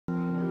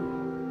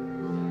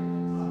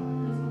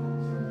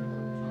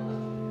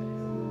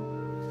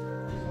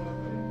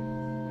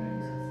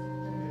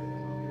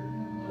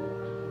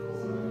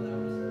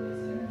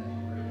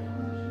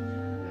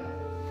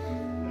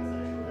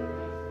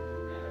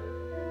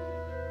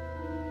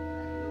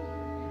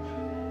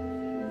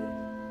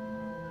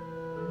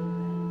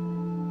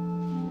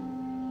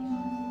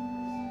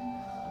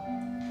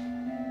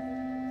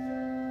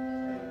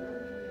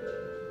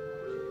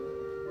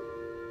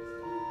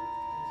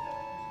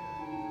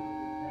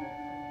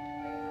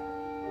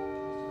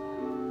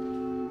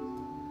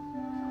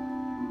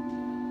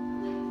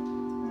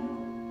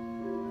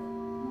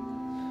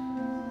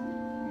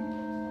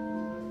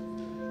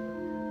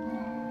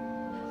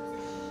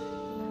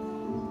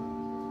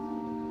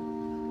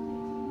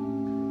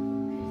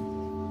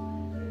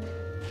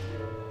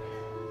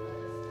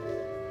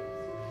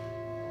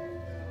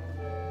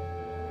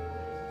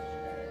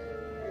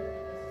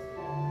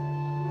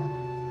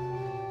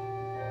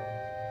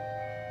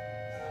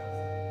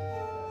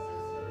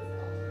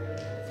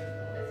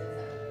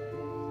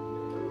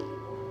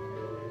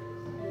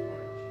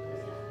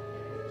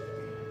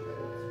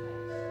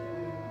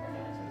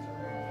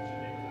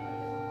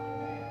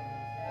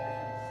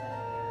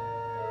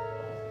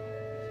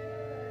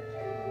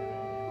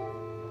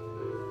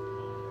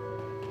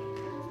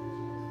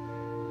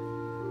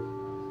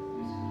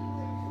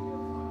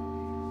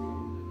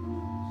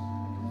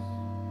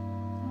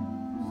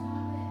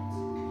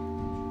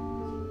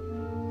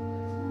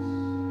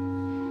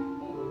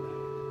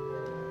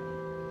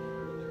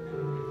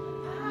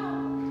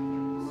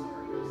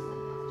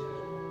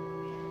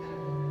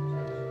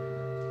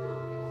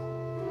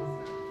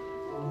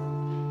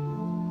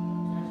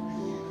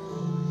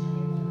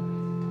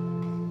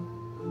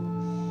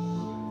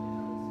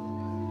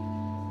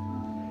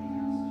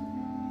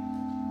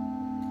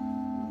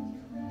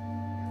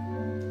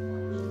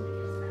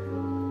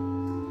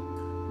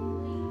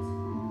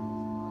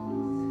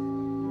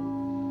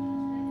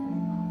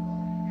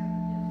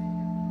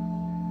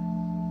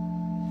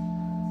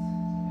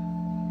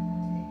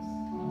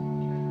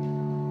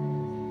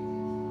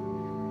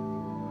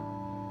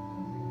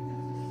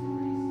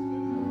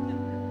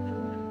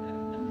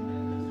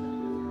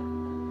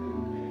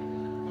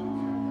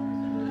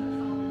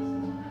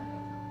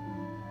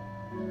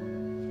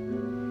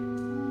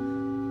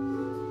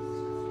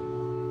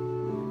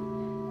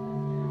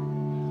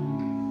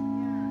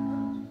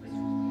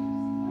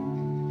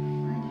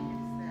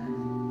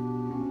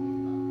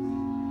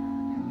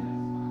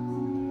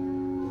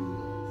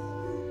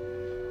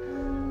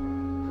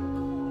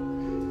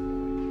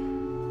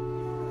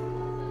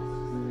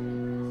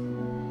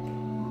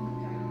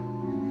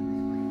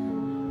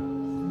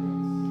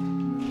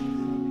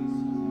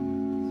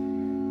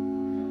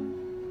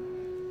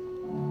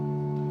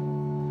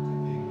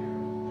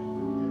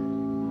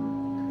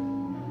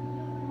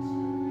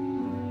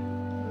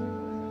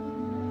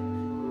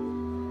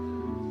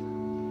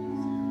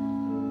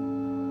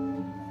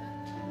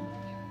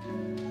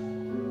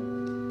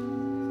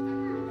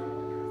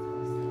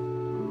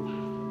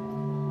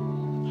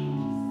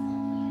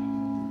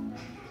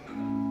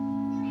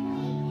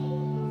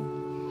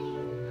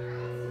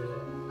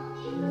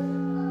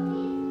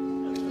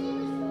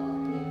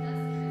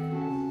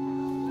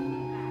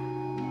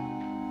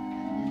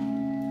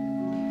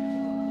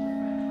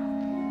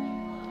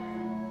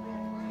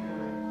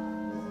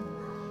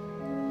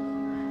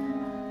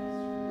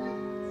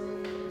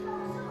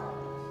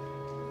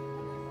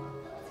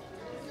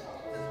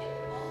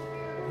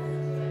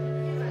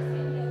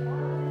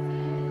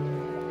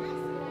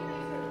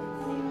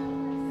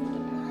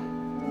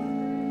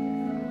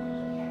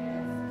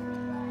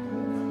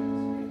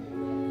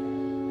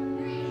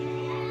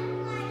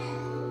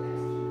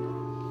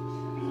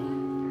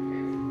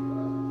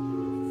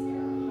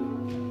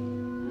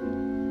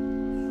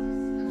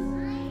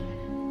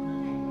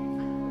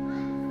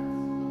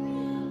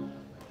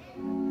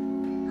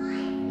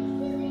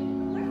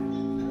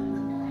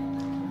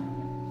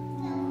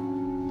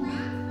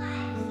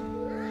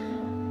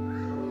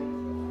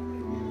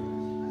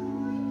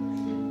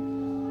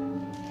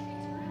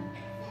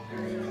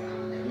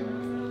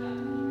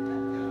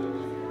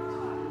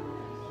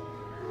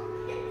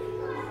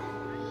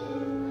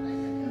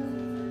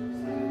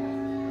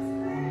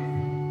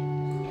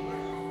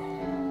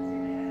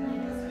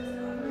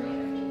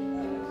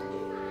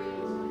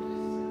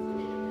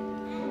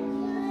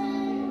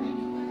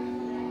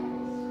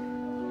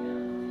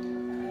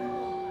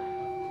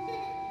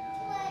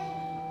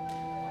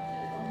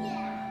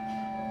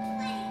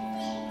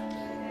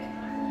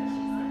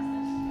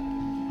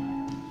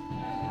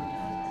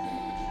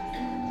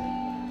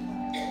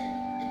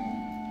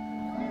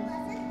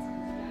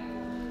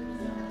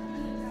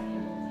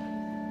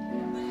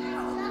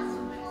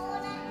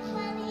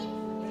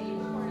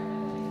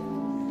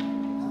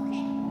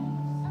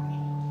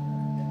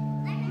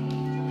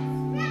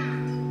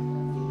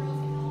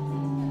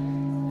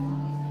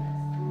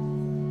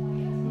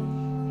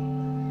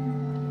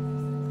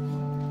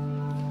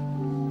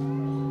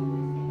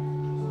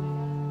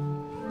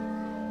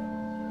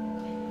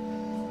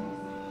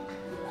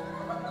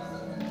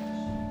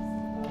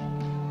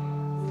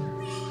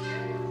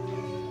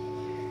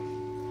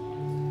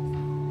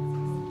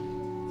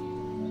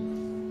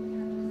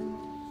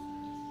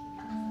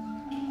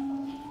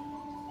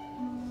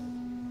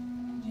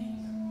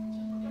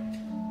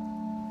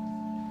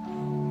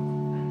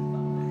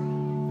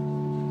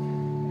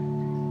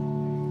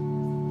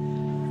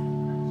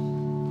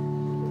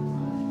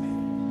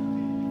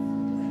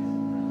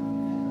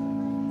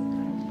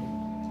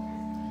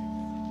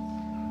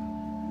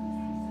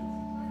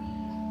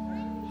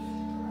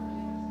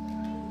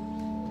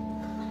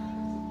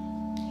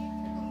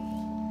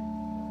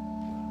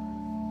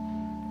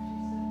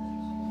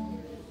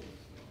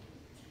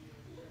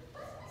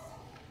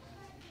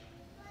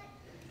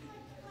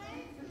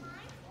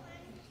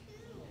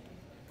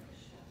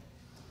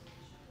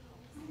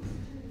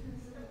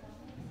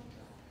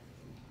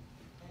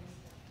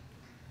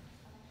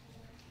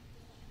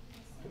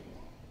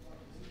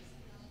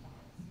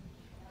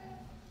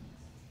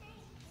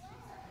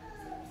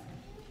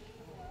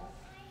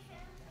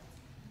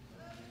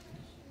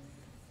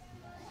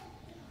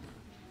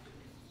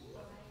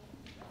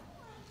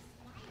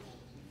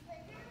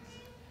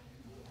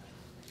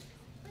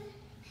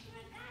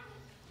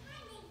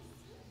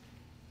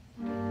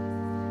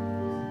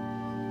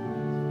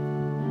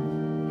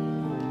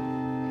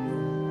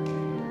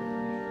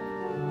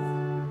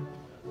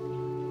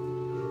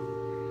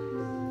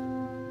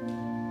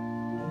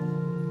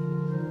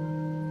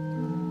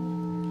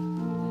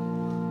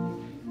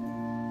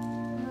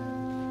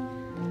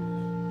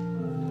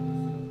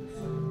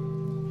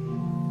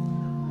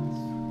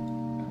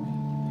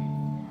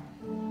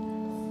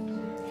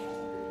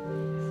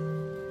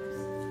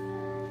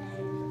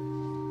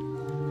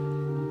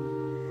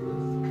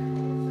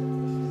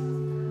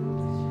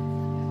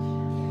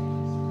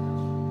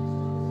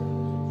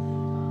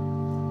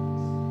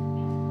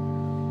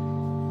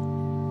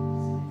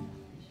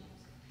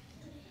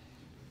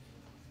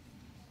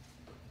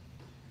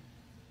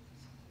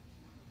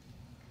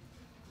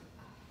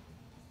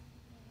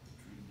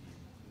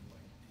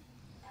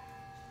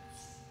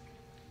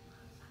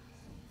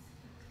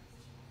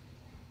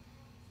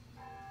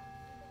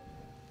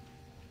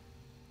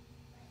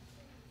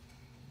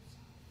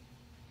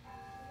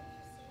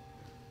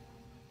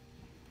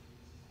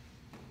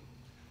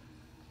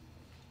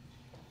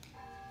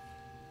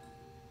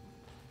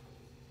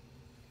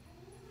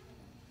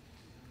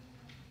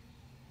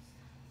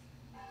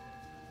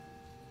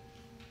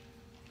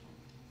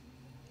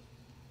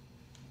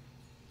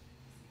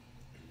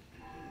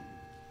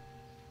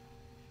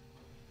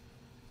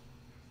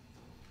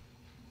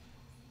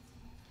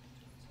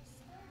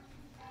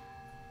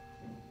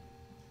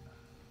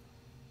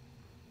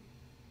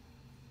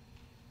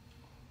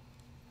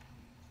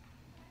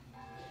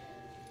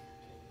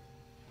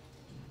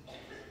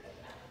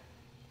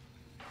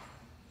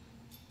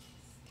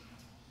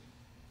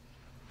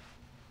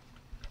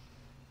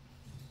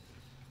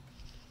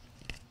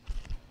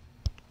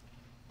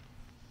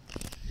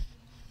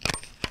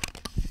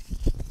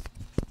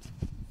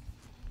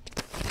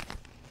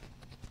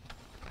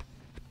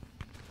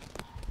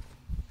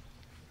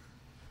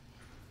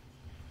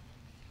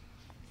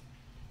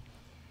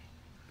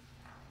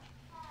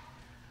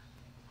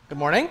Good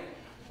morning.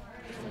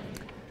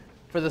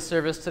 For the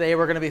service today,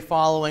 we're going to be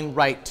following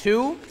Rite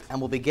 2,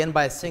 and we'll begin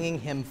by singing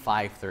hymn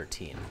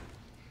 513.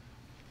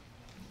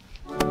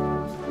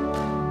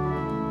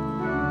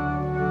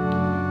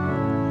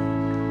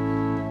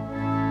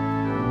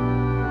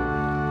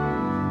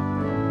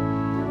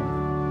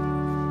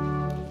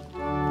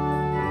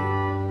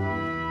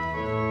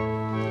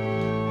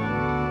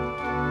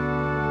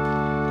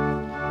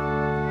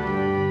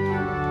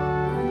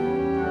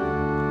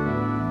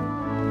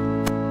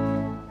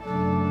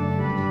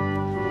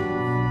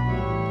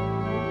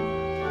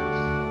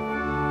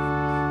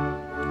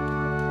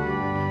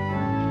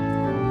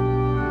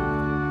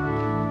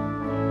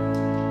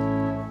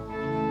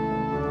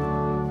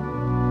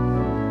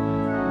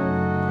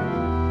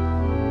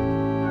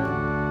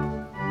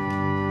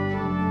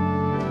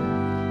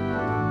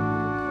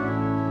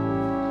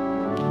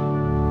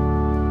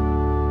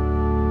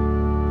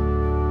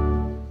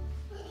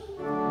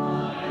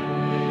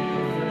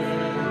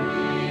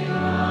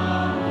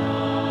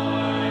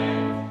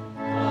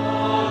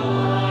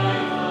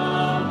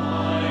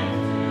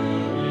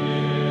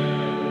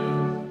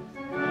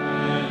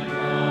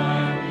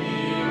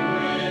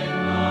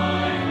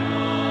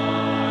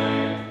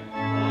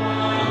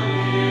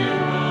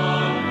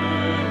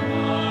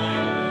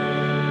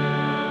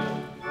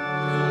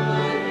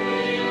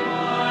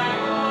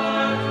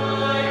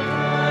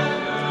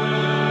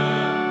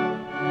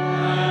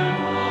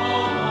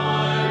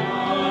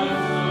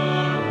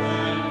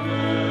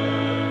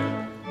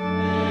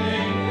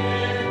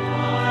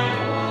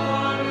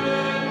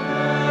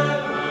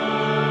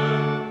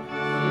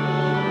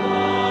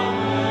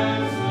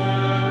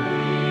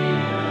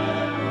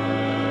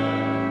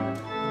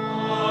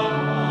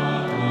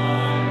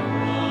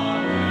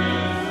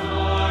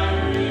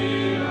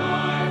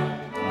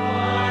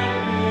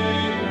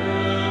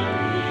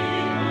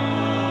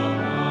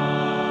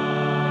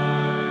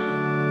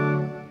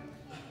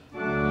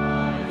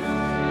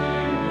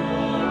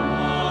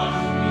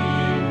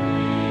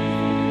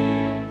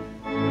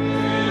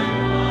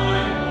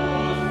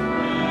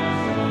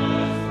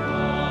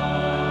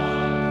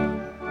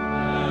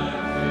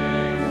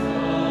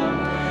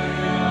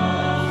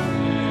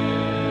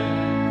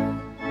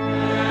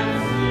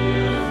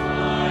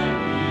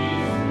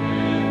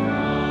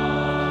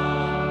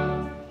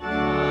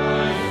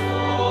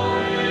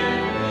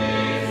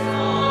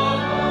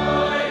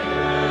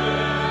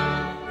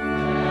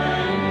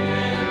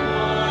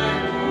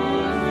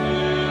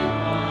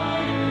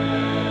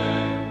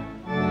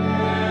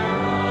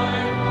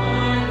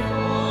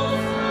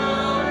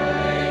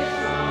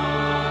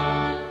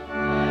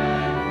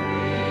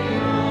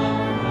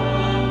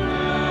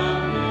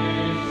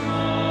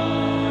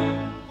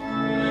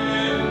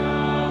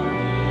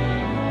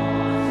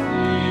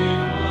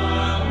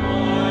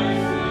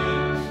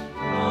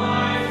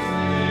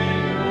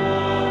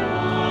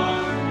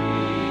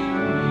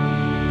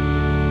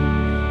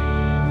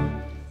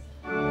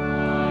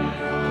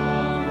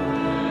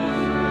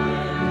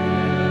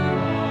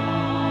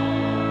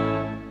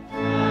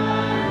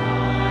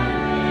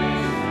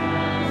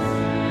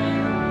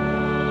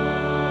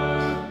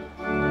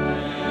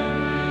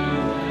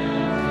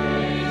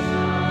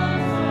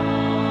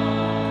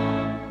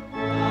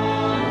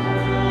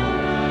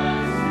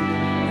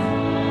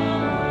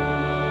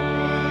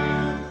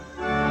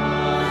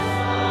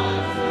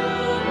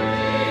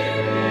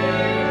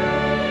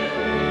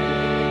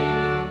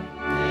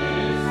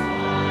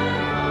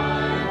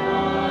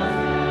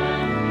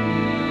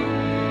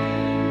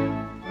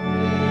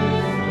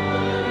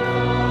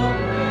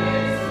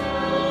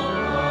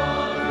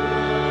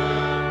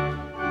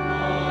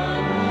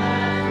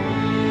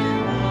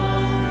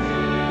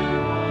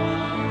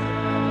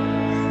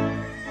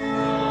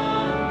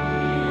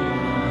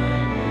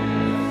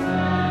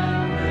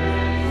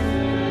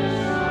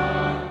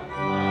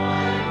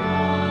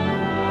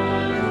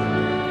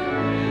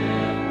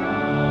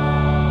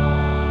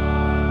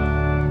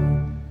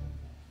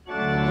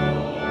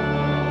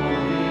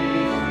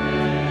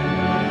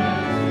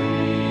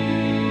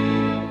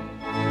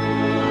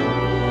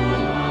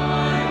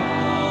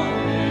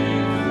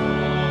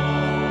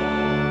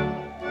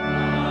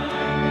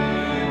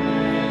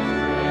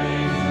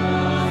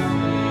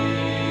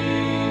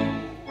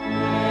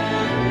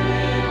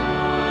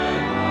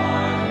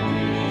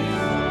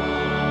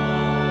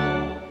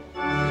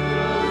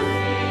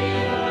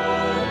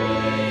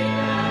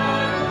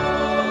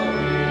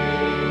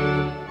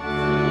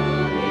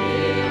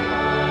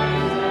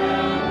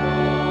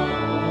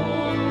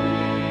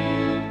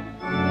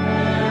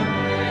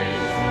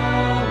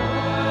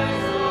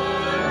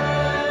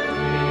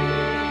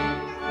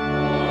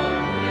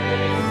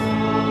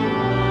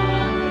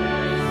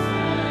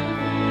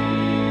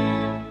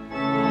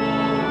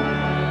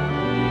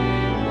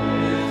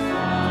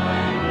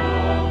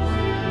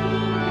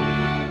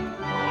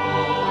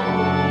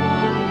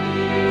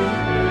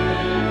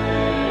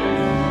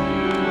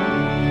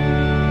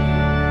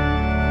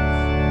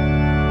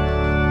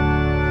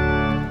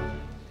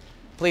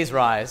 Please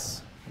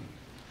rise.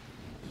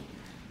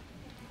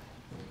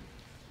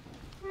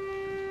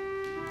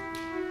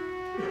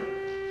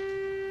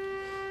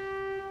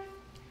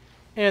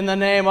 In the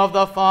name of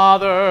the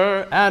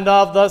Father, and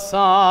of the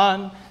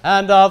Son,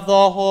 and of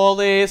the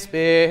Holy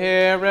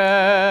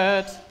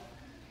Spirit.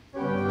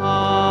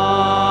 Amen.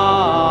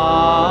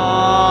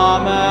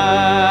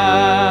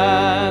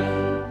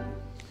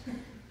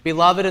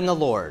 Beloved in the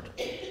Lord,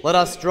 let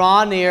us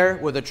draw near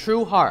with a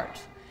true heart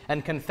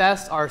and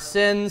confess our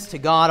sins to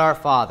God our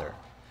Father,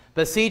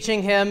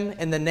 beseeching him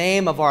in the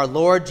name of our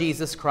Lord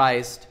Jesus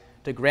Christ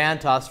to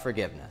grant us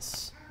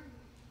forgiveness.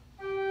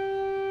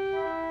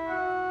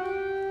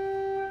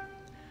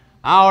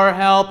 Our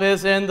help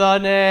is in the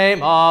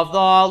name of the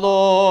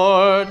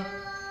Lord,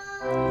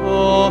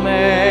 who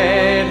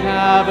made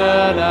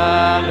heaven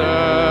and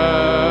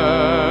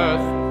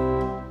earth.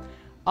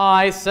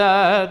 I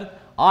said,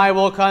 I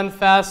will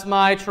confess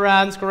my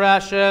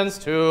transgressions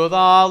to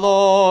the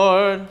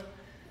Lord,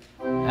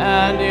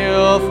 and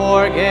you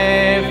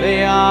forgave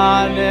the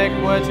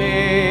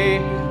iniquity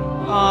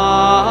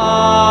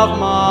of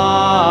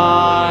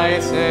my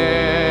sin.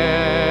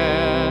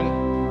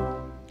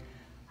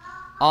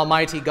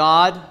 Almighty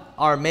God,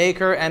 our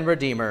Maker and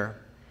Redeemer,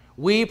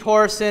 we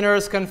poor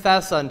sinners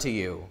confess unto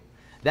you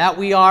that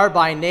we are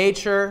by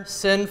nature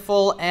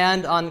sinful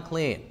and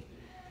unclean,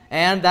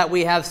 and that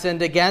we have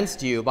sinned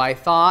against you by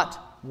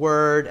thought,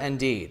 word, and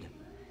deed.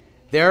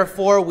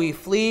 Therefore we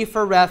flee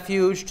for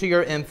refuge to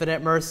your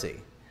infinite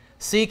mercy,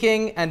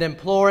 seeking and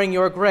imploring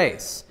your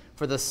grace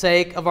for the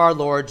sake of our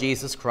Lord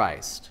Jesus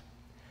Christ.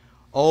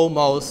 O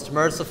most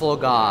merciful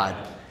God,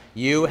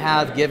 you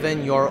have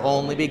given your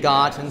only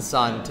begotten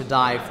Son to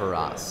die for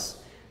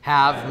us.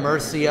 Have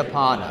mercy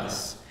upon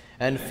us,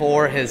 and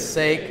for his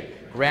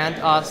sake grant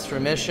us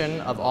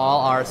remission of all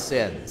our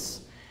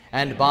sins,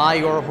 and by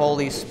your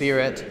Holy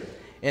Spirit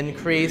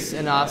increase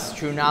in us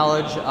true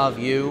knowledge of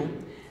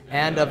you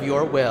and of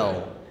your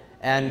will,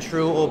 and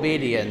true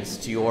obedience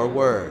to your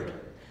word,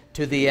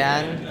 to the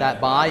end that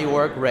by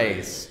your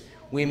grace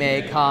we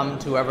may come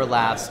to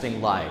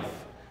everlasting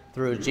life.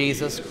 Through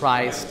Jesus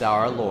Christ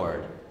our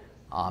Lord.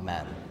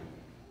 Amen.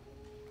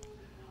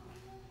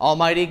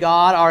 Almighty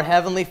God, our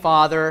Heavenly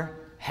Father,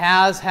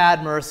 has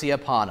had mercy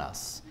upon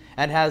us,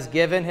 and has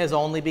given his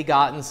only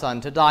begotten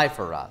Son to die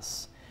for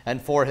us,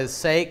 and for his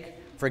sake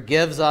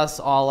forgives us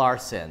all our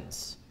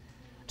sins.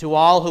 To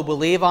all who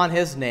believe on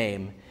his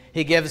name,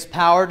 he gives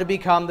power to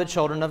become the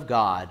children of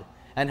God,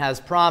 and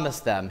has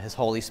promised them his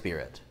Holy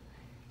Spirit.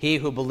 He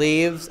who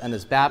believes and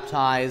is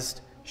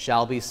baptized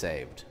shall be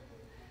saved.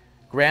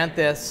 Grant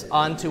this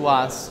unto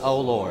us,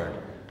 O Lord.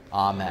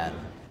 Amen.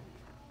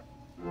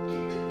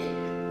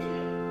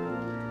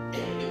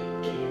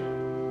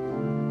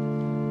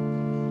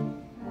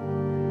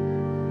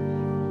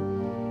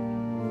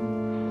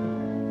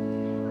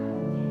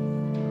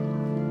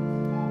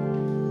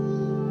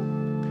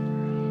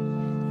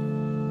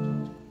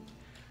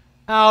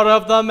 Out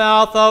of the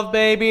mouth of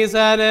babies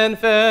and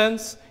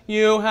infants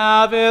you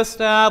have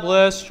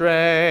established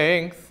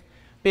strength,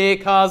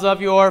 because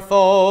of your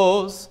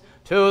foes,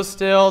 to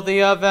still the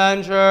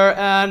avenger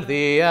and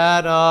the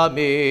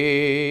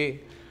enemy.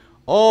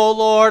 O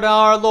Lord,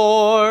 our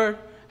Lord,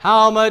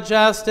 how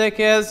majestic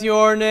is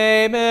your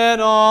name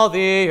in all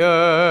the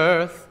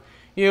earth.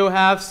 You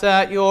have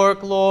set your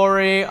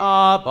glory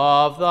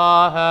above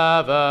the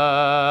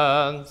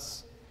heavens.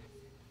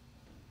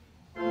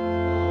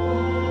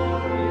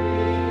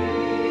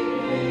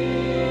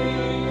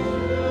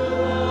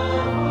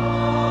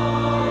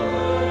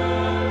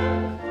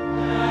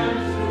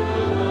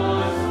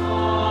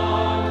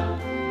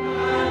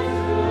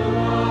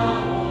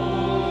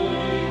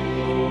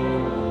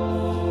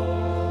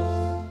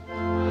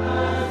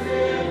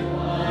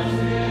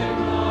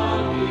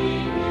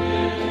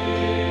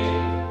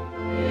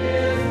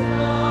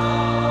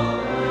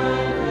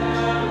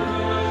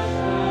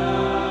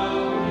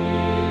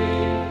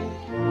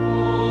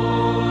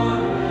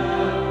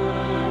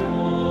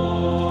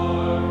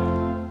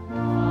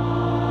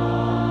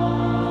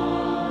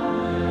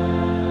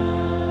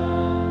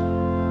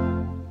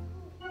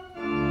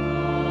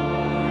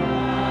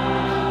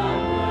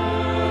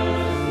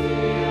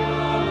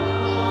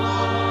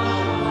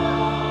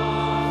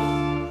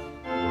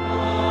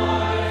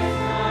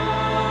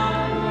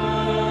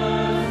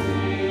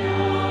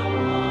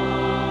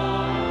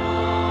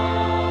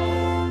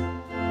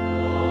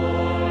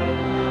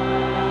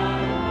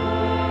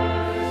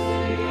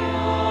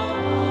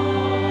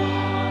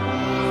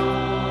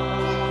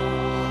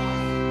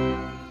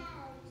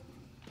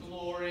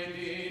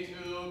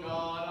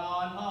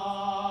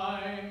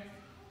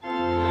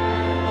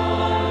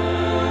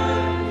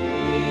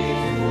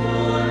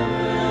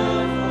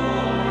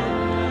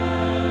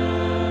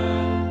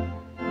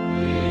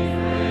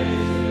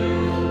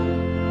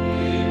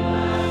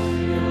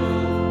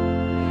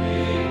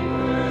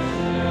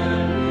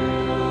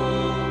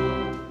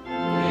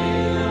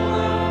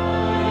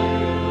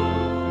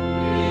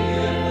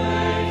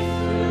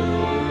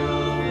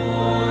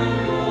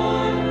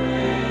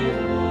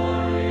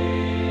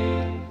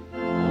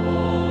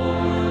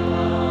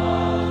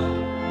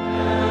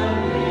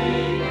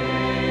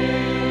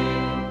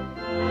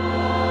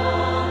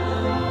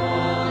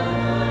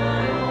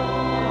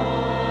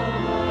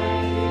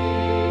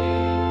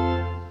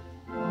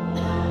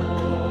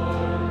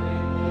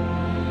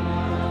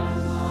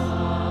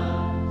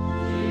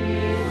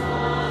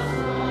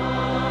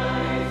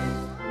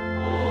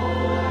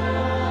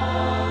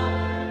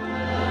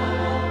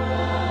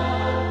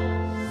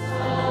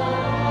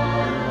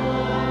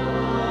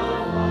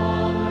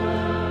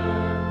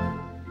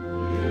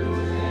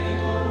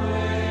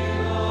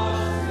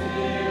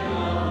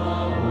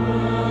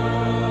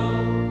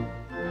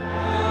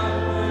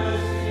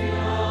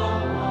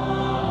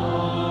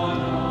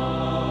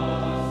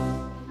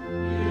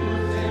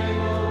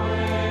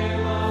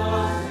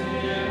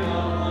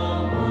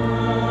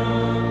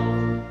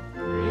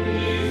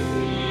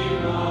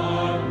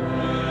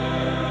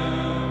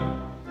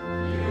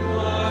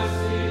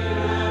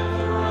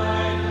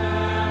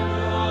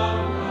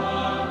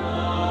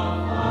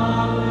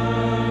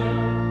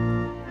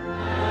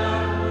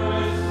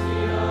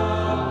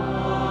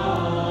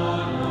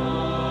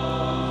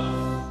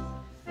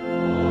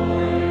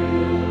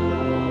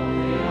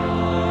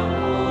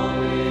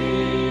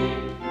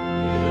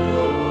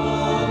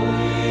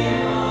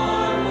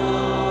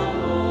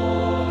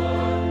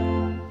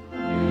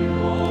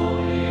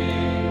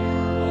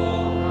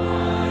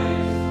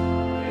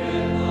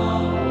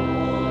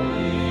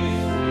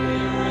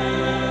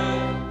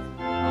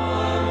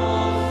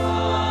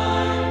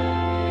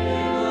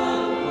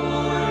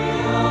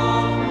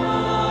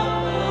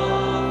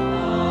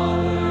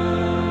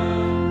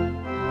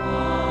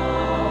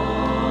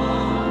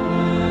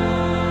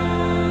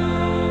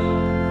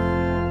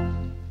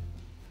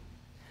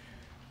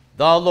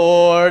 The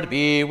Lord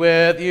be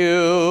with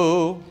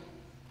you.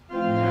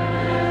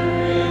 And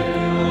with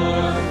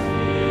your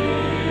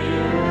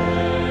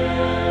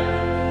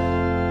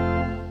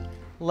spirit.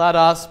 Let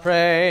us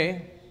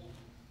pray.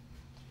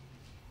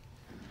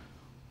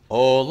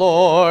 O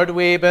Lord,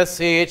 we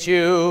beseech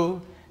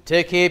you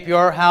to keep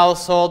your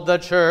household, the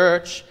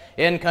church,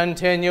 in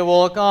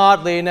continual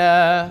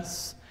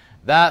godliness,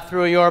 that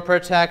through your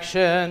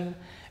protection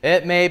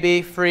it may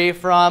be free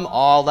from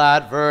all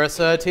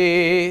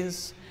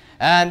adversities,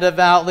 and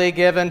devoutly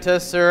given to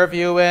serve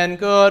you in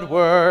good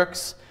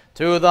works,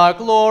 to the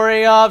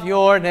glory of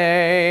your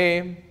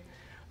name.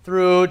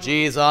 Through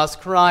Jesus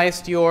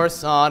Christ, your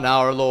Son,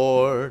 our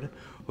Lord,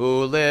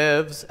 who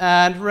lives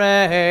and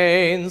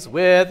reigns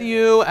with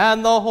you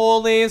and the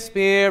Holy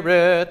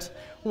Spirit,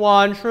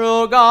 one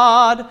true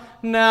God,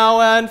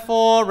 now and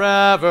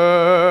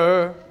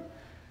forever.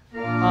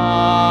 Amen.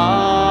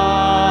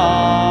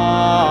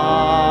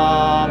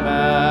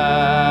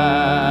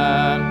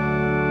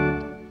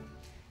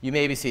 You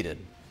may be seated.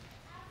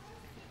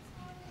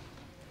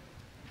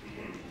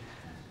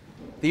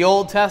 The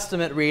Old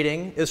Testament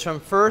reading is from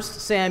 1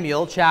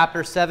 Samuel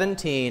chapter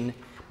 17,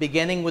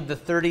 beginning with the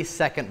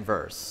 32nd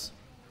verse.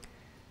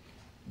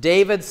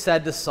 David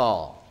said to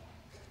Saul,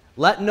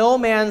 "Let no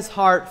man's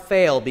heart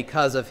fail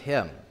because of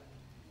him.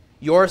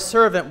 Your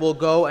servant will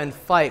go and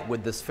fight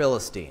with this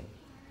Philistine."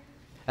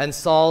 And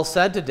Saul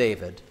said to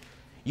David,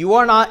 "You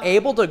are not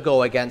able to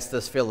go against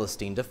this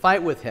Philistine to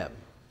fight with him,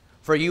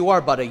 for you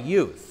are but a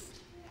youth,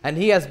 and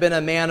he has been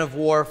a man of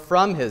war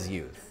from his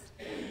youth."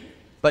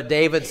 But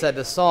David said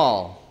to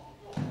Saul,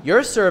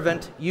 "Your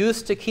servant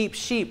used to keep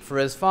sheep for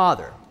his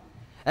father,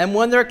 and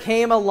when there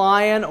came a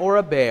lion or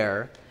a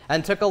bear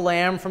and took a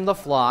lamb from the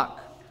flock,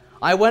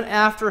 I went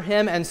after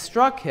him and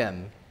struck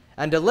him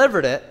and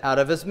delivered it out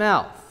of his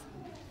mouth.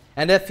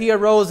 And if he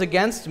arose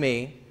against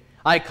me,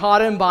 I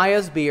caught him by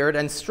his beard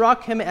and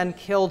struck him and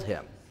killed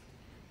him.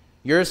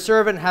 Your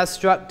servant has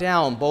struck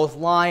down both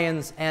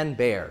lions and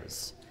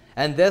bears,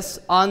 and this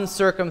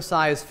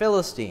uncircumcised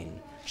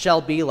Philistine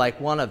shall be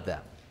like one of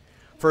them,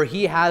 for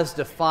he has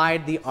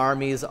defied the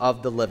armies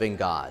of the living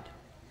God."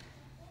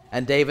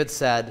 And David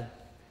said,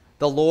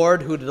 "The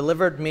Lord who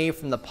delivered me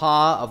from the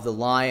paw of the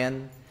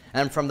lion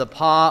and from the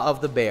paw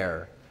of the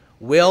bear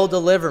will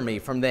deliver me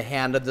from the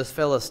hand of this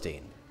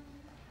Philistine."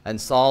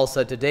 And Saul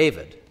said to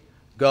David,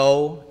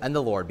 "Go, and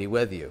the Lord be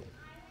with you."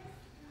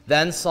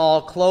 Then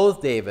Saul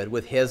clothed David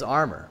with his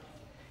armor.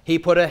 He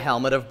put a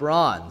helmet of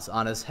bronze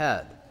on his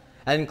head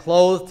and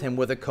clothed him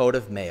with a coat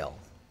of mail.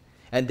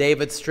 And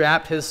David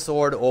strapped his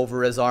sword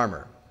over his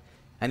armor.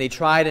 And he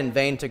tried in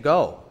vain to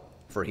go,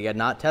 for he had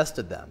not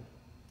tested them.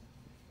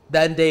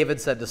 Then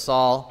David said to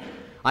Saul,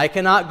 "I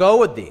cannot go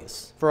with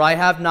these, for I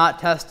have not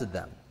tested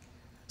them."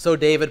 So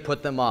David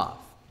put them off.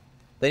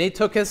 Then he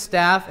took his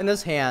staff in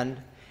his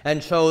hand and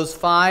chose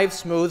 5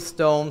 smooth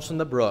stones from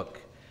the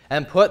brook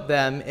and put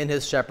them in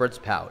his shepherd's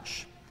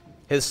pouch.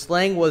 His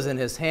sling was in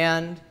his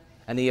hand,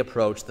 and he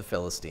approached the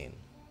Philistine.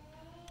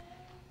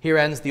 Here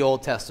ends the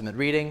Old Testament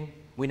reading.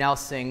 We now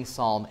sing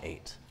Psalm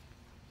 8.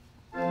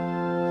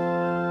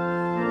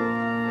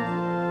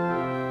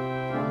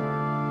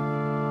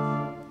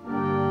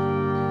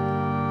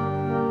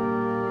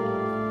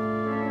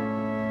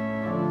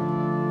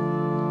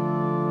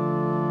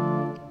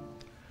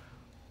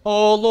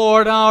 O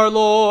Lord, our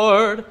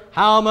Lord,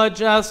 how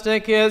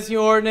majestic is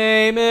your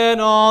name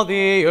in all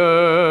the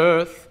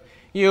earth.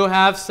 You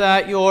have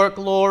set your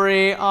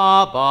glory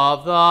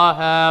above the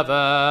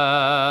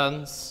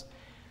heavens.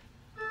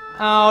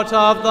 Out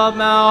of the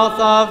mouth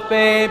of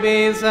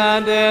babies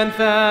and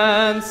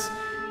infants,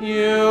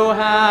 you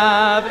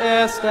have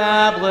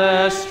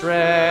established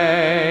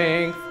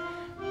strength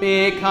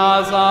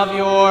because of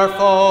your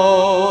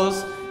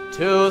foes,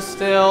 to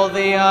still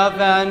the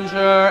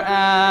avenger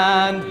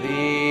and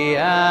the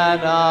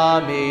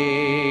enemy.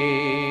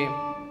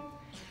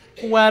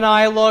 When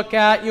I look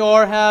at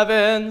your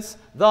heavens,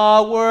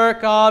 the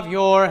work of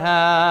your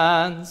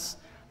hands,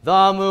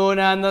 the moon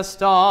and the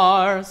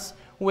stars,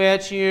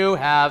 which you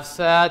have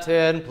set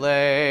in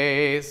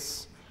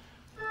place.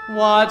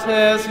 What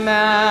is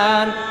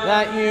man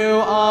that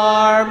you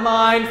are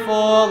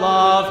mindful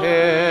of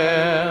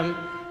him,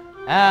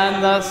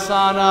 and the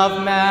Son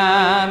of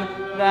Man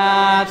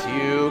that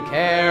you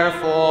care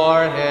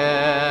for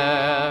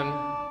him?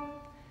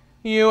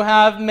 You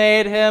have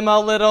made him a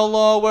little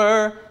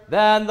lower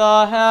than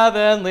the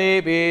heavenly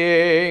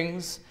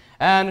beings,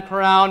 and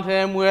crowned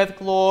him with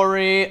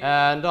glory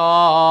and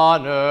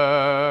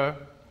honor.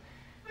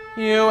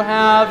 You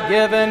have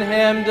given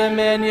him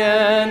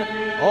dominion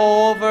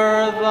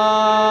over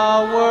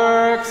the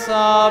works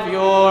of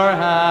your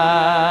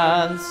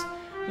hands.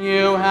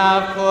 You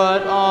have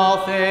put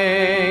all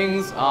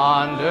things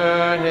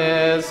under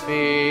his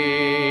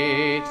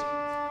feet.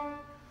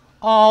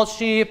 All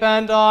sheep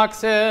and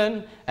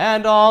oxen,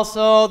 and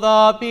also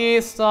the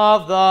beasts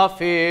of the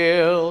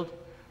field,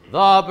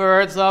 the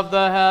birds of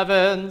the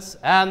heavens,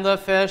 and the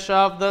fish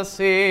of the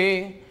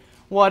sea,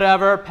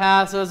 whatever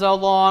passes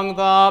along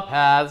the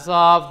paths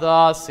of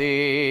the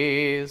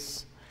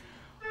seas.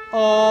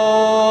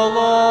 O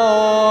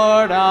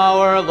Lord,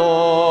 our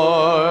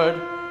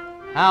Lord,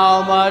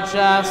 how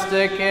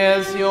majestic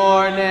is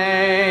your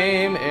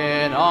name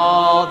in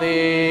all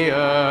the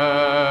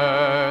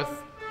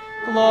earth.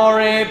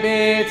 Glory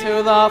be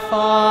to the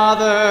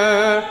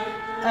Father,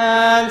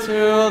 and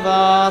to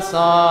the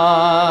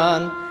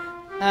Son,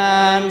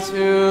 and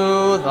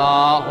to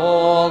the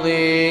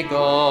Holy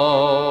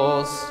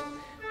Ghost,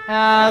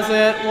 as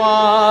it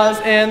was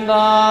in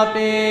the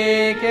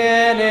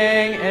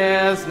beginning,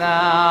 is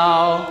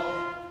now,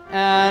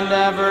 and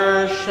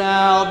ever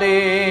shall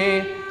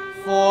be,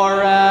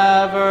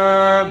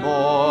 forevermore.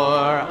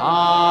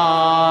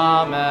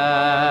 Amen.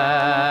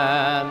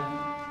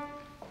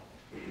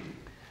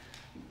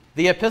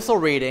 The epistle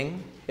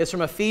reading is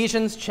from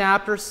Ephesians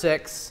chapter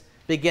 6,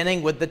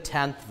 beginning with the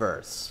 10th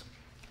verse.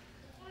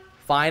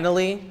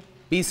 Finally,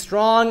 be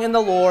strong in the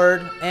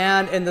Lord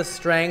and in the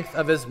strength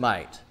of his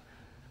might.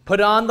 Put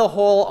on the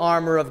whole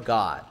armor of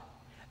God,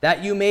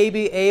 that you may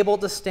be able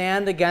to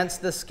stand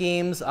against the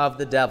schemes of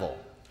the devil.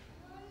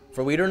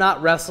 For we do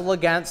not wrestle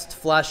against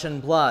flesh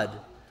and blood,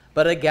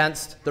 but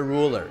against the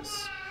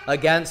rulers,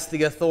 against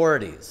the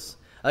authorities,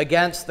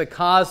 against the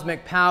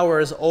cosmic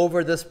powers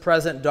over this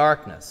present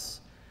darkness,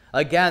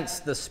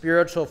 against the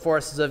spiritual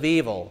forces of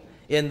evil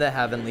in the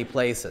heavenly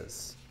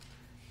places.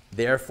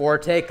 Therefore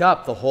take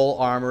up the whole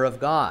armor of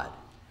God,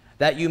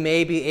 that you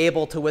may be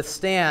able to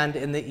withstand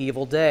in the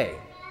evil day,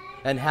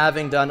 and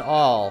having done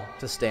all,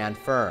 to stand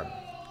firm.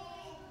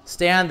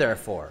 Stand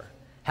therefore,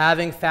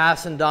 having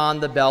fastened on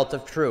the belt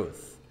of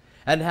truth,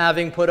 and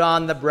having put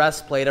on the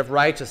breastplate of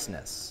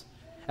righteousness,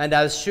 and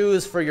as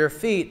shoes for your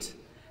feet,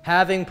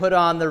 having put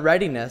on the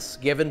readiness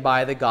given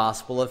by the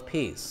gospel of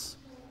peace.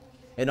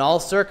 In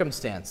all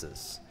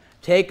circumstances,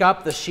 take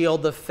up the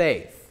shield of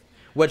faith,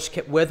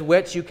 with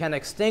which you can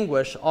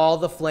extinguish all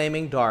the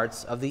flaming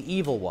darts of the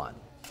evil one,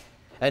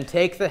 and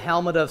take the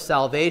helmet of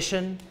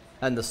salvation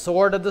and the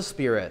sword of the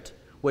Spirit,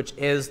 which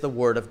is the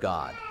word of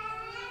God.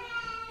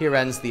 Here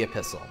ends the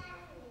epistle.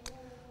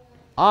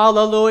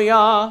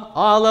 Alleluia,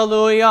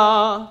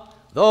 alleluia.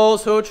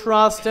 Those who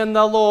trust in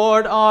the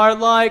Lord are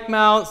like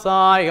Mount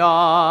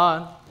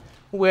Zion,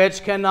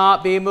 which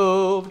cannot be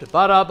moved,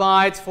 but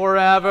abides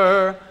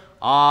forever.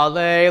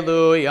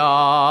 Alleluia.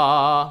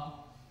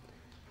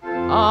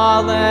 Alleluia.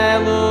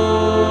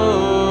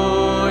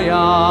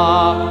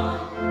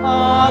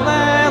 Alleluia.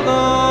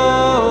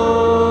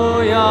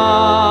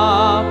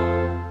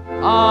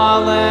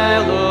 Alleluia.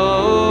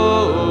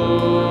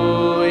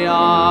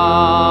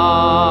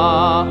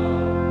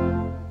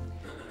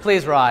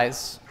 Please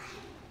rise.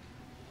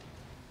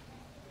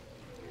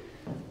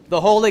 The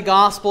Holy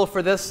Gospel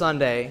for this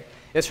Sunday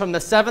is from the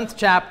 7th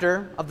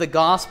chapter of the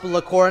Gospel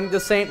according to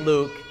St.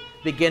 Luke,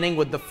 beginning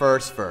with the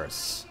first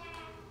verse.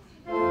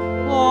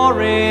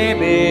 Glory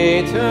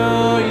be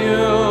to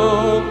you,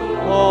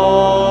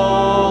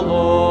 O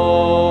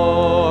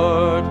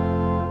Lord.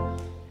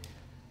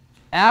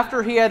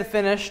 After he had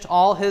finished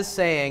all his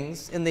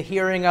sayings in the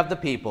hearing of the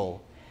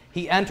people,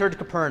 he entered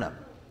Capernaum.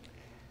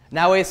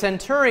 Now a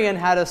centurion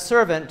had a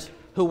servant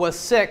who was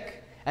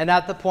sick and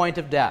at the point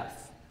of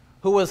death,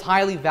 who was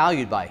highly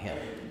valued by him.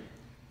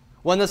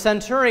 When the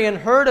centurion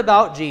heard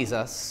about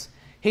Jesus,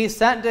 he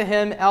sent to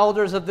him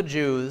elders of the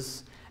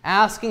Jews,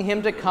 asking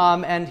him to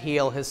come and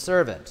heal his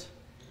servant.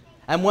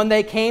 And when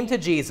they came to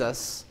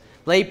Jesus,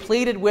 they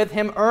pleaded with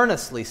him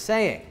earnestly,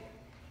 saying,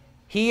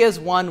 "He is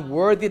one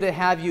worthy to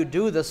have you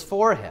do this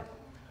for him,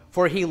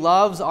 for he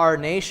loves our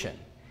nation,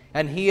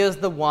 and he is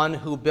the one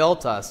who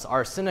built us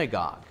our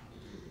synagogue."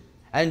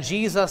 And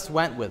Jesus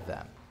went with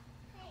them.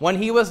 When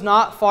he was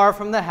not far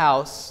from the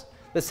house,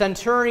 the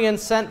centurion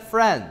sent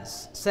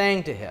friends,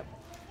 saying to him,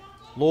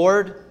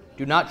 "Lord,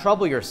 do not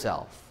trouble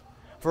yourself,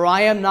 for I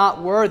am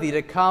not worthy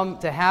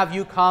to have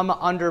you come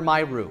under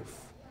my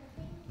roof.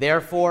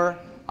 Therefore,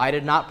 I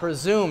did not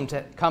presume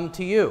to come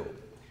to you,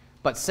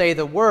 but say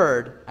the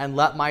word, and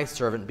let my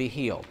servant be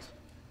healed.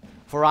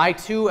 For I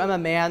too am a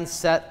man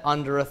set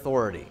under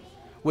authority,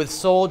 with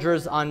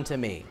soldiers under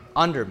me.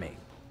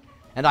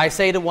 And I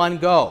say to one,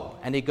 'Go,'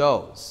 and he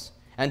goes,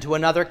 and to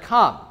another,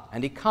 'Come,'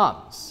 and he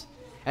comes,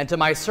 and to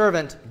my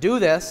servant, 'Do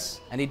this,'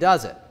 and he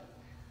does it."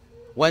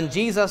 When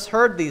Jesus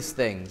heard these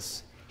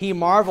things, he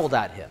marveled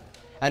at him,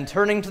 and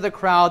turning to the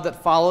crowd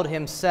that followed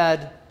him,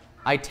 said,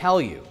 "I tell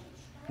you,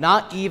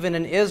 not even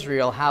in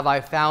Israel have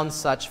I found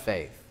such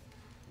faith."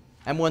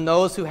 And when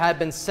those who had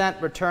been sent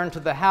returned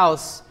to the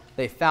house,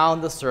 they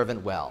found the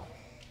servant well.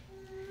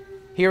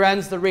 Here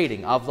ends the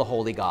reading of the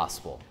Holy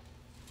Gospel.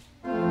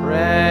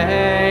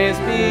 Praise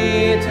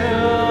be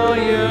to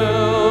you,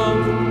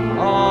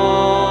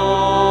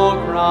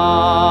 O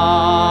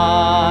Christ.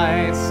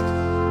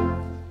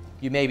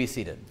 You may be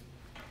seated.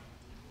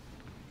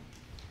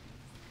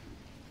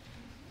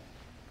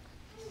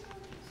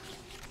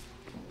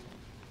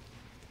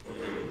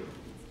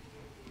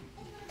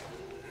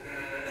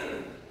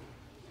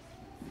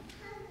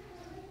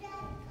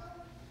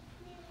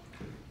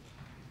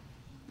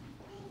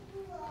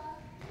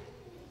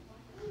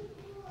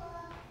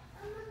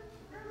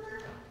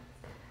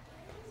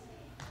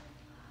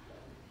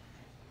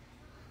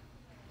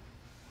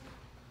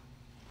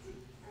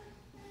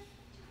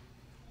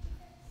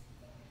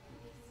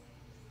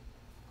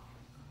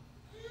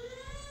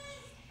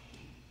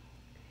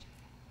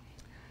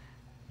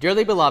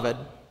 Dearly beloved,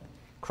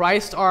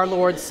 Christ our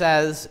Lord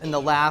says in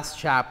the last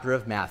chapter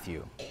of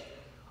Matthew,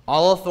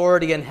 "All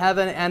authority in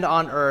heaven and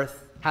on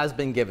earth has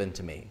been given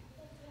to me.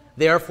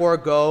 Therefore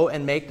go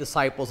and make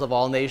disciples of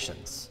all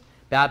nations,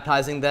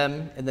 baptizing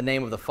them in the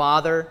name of the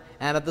Father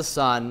and of the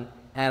Son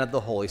and of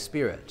the Holy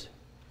Spirit."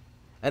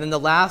 And in the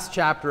last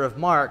chapter of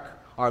Mark,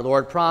 our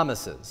Lord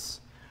promises,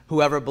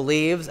 "Whoever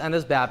believes and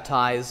is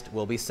baptized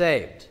will be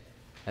saved."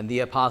 And the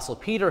Apostle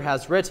Peter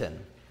has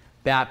written,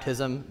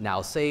 "Baptism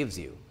now saves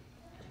you."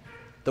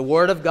 The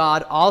Word of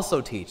God also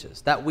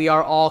teaches that we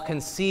are all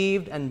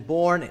conceived and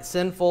born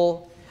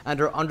sinful and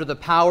are under the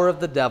power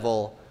of the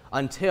devil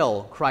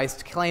until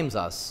Christ claims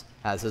us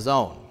as his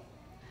own.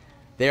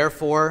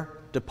 Therefore,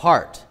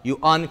 depart, you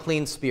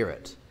unclean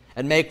spirit,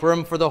 and make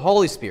room for the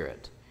Holy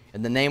Spirit,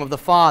 in the name of the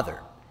Father,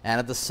 and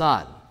of the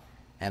Son,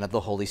 and of the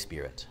Holy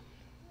Spirit.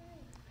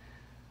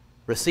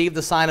 Receive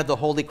the sign of the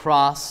Holy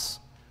Cross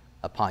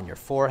upon your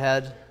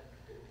forehead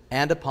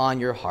and upon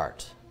your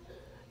heart,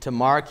 to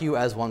mark you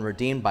as one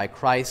redeemed by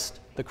Christ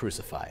the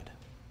crucified.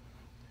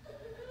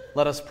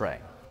 Let us pray.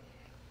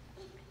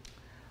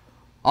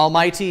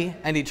 Almighty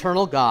and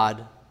eternal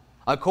God,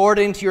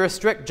 according to your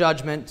strict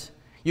judgment,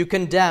 you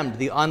condemned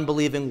the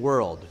unbelieving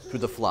world through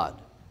the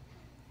flood.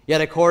 Yet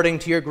according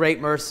to your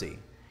great mercy,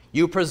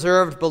 you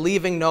preserved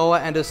believing Noah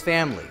and his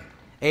family,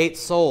 8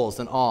 souls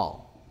in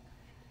all.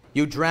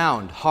 You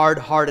drowned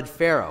hard-hearted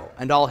Pharaoh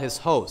and all his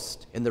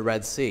host in the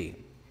Red Sea.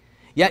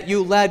 Yet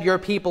you led your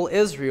people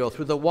Israel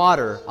through the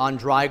water on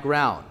dry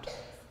ground,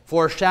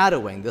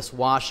 foreshadowing this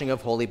washing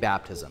of holy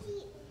baptism.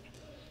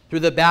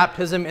 Through the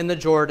baptism in the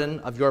Jordan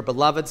of your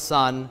beloved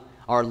Son,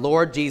 our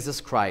Lord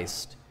Jesus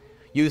Christ,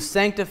 you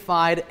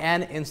sanctified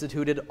and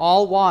instituted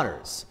all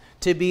waters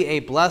to be a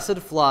blessed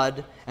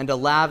flood and a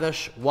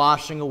lavish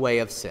washing away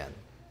of sin.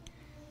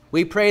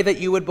 We pray that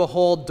you would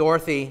behold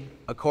Dorothy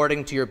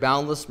according to your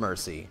boundless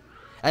mercy,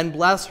 and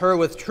bless her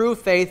with true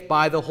faith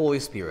by the Holy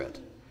Spirit,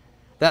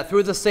 that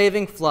through the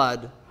saving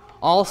flood,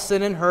 all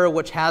sin in her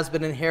which has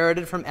been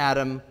inherited from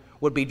Adam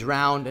would be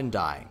drowned and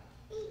die.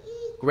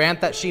 Grant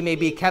that she may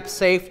be kept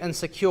safe and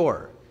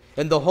secure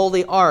in the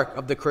holy ark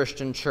of the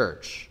Christian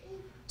church,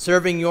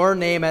 serving your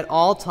name at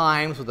all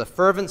times with a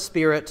fervent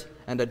spirit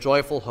and a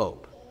joyful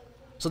hope,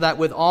 so that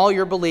with all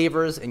your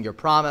believers in your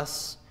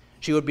promise,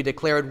 she would be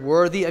declared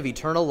worthy of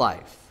eternal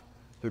life.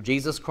 Through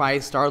Jesus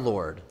Christ our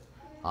Lord.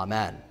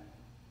 Amen.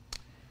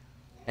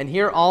 And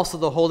hear also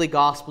the Holy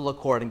Gospel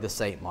according to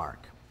St.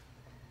 Mark.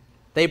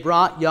 They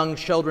brought young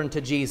children to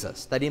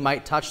Jesus that he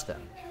might touch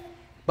them,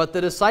 but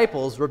the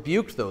disciples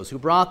rebuked those who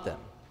brought them.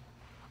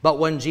 But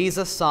when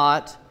Jesus saw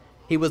it,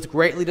 he was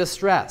greatly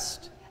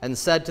distressed and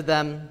said to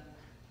them,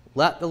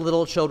 "Let the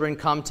little children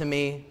come to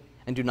me,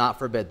 and do not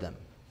forbid them,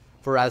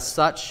 for as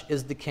such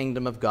is the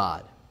kingdom of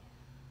God.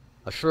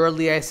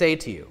 Assuredly I say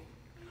to you,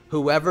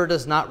 whoever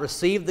does not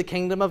receive the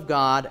kingdom of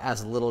God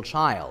as a little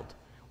child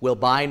will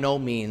by no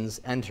means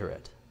enter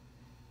it."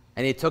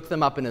 And he took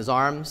them up in his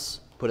arms,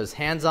 put his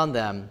hands on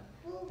them,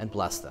 and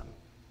bless them.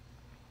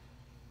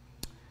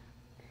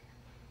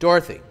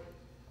 Dorothy,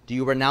 do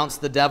you renounce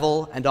the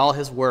devil and all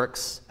his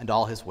works and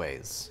all his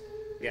ways?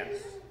 Yes.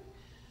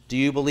 Do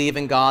you believe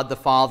in God the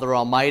Father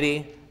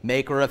Almighty,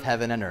 maker of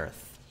heaven and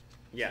earth?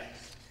 Yes.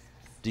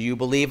 Do you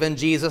believe in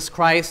Jesus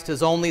Christ,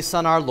 his only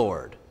Son, our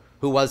Lord,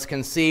 who was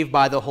conceived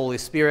by the Holy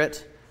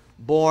Spirit,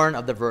 born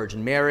of the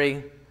Virgin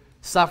Mary,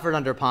 suffered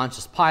under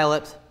Pontius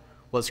Pilate,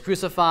 was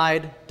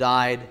crucified,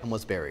 died, and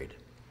was buried?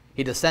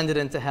 He descended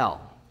into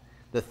hell.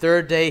 The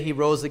third day he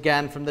rose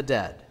again from the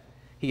dead.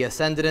 He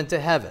ascended into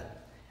heaven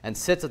and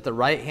sits at the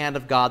right hand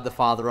of God the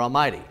Father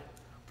Almighty.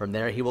 From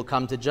there he will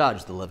come to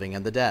judge the living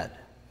and the dead.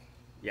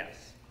 Yes.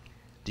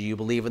 Do you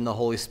believe in the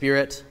Holy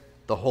Spirit,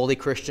 the holy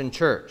Christian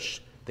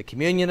church, the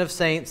communion of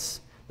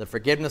saints, the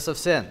forgiveness of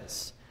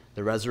sins,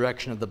 the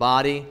resurrection of the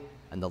body,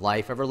 and the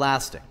life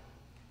everlasting?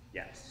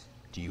 Yes.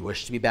 Do you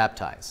wish to be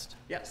baptized?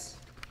 Yes.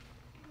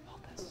 Hold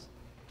this.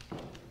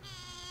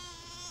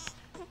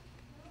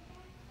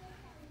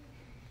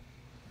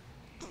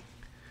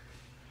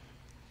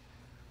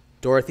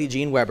 Dorothy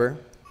Jean Weber,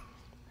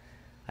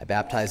 I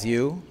baptize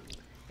you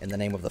in the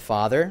name of the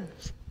Father,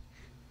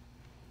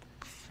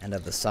 and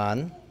of the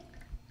Son,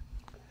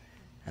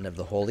 and of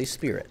the Holy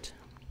Spirit.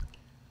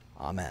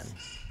 Amen.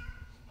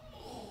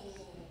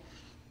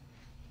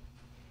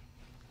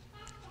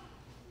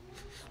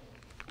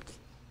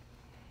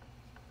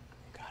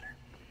 Got her.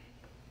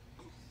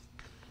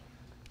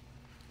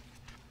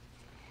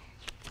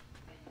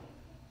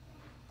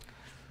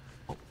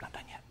 Oh, not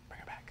done yet. Bring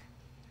her back.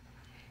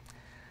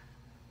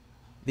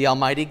 The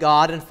Almighty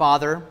God and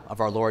Father of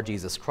our Lord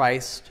Jesus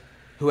Christ,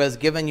 who has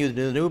given you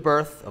the new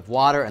birth of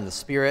water and the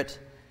Spirit,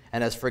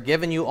 and has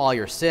forgiven you all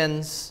your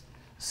sins,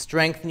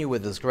 strengthen you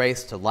with his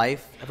grace to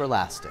life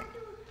everlasting.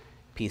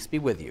 Peace be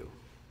with you.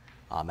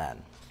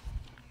 Amen.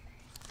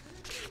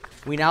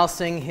 We now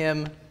sing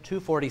hymn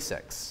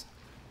 246.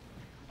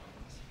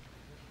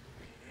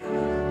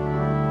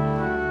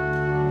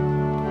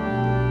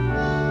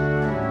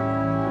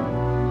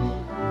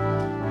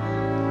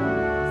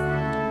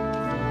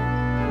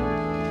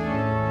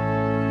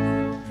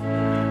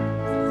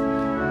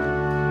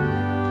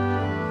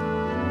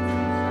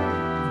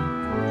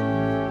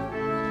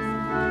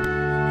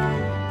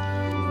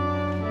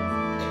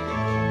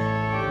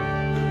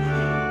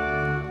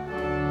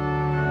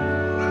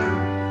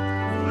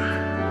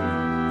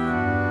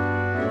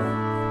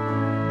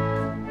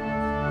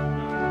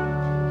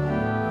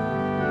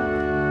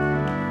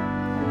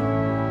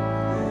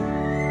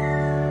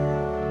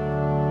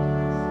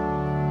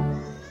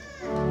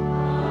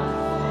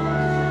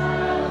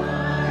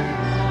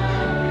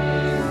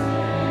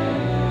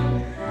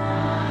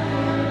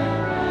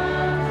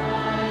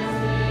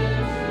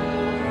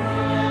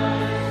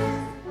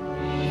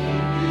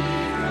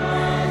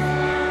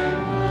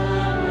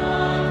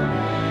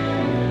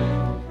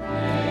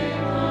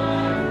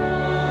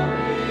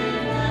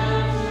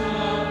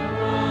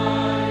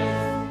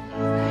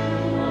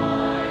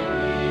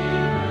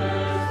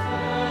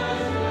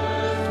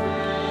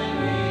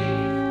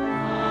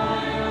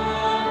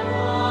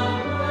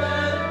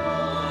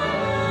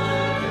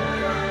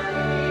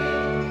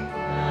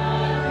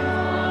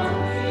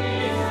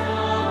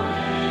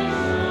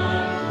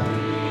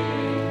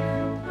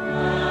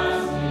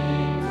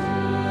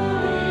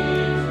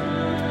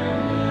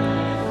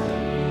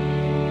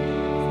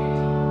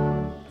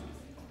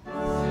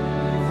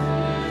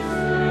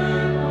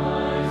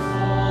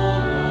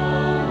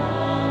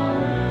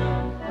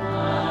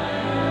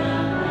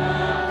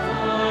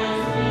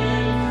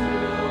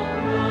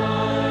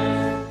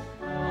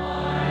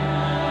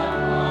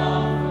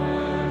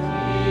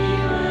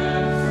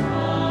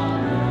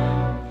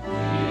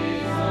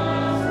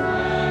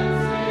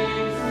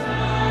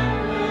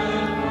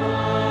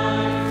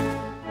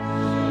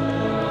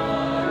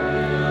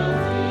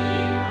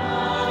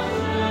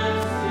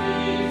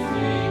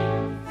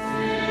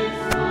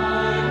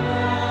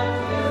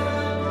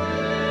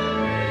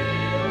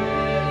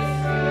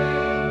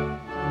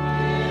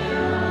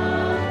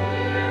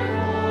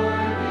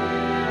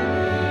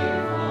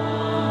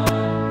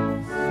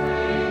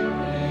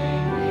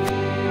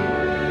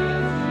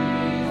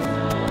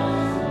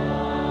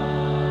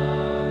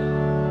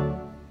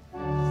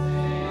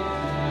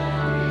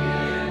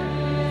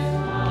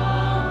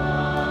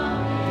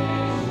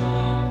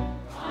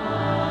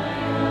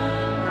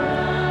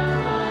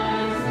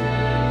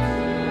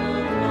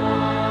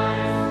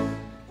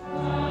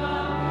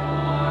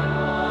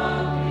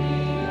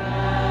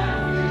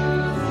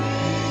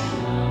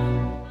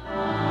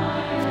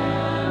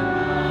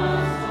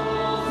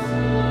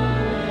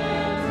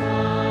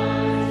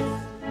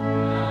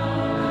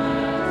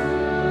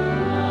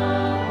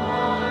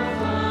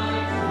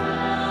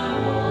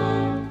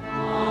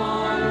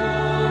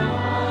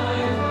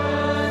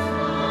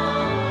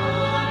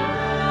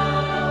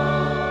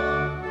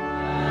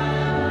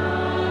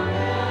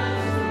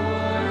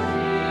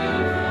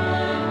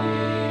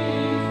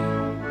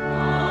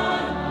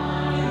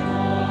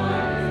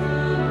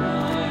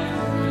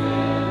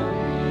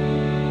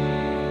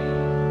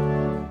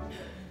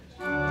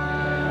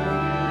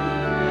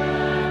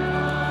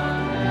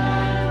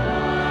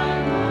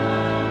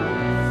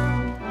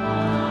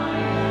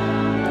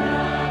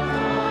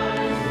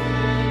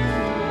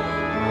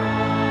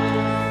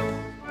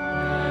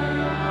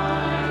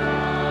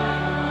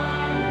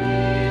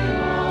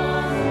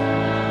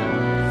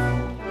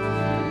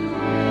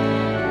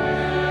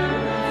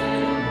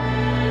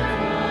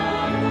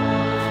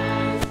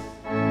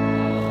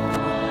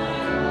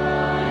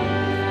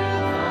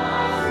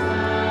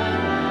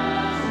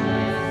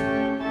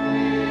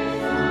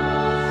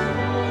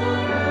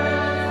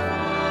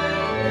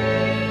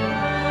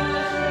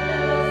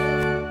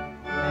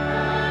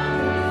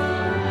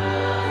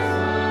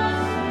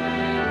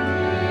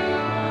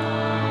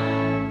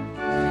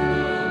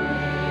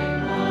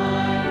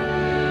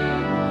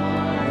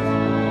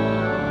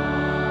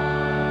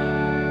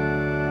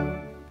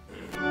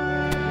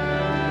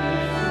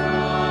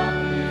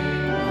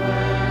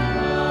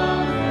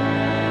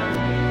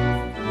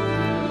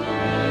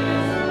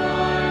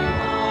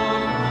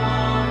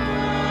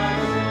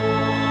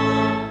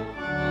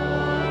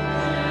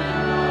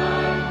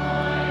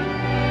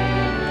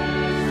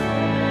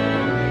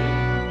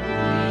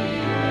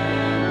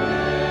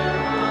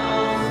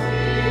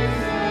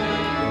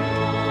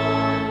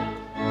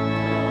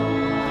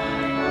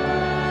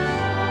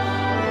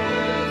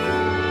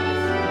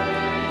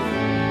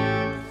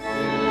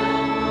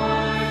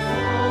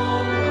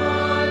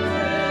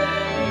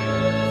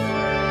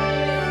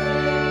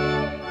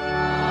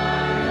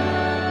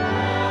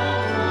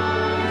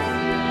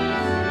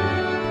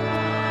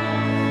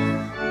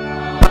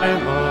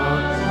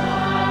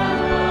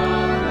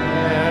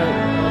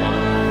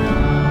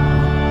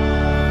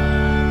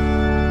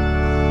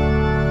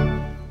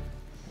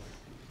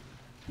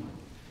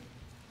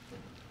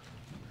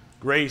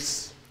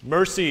 Grace,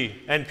 mercy,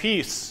 and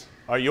peace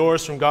are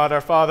yours from God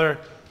our Father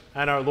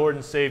and our Lord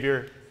and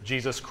Savior,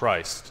 Jesus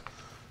Christ.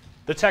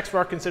 The text for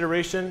our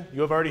consideration,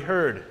 you have already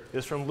heard,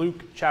 is from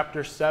Luke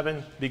chapter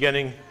 7,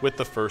 beginning with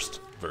the first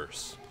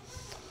verse.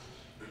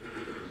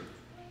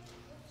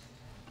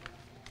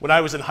 When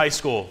I was in high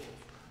school,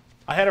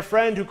 I had a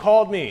friend who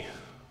called me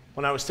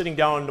when I was sitting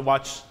down to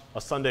watch a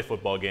Sunday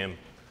football game.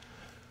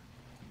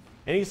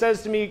 And he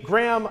says to me,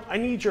 "Graham, I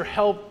need your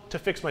help to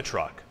fix my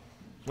truck."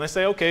 And I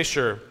say, "Okay,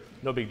 sure.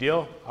 No big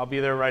deal. I'll be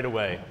there right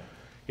away."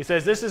 He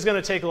says, "This is going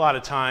to take a lot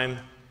of time,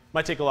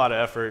 might take a lot of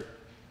effort,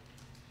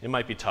 it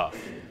might be tough."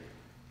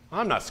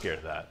 I'm not scared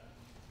of that.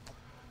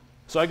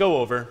 So I go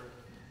over,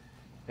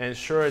 and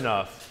sure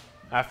enough,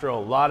 after a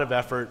lot of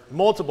effort,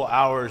 multiple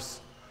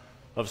hours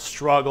of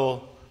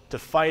struggle to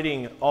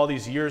fighting all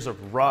these years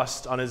of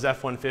rust on his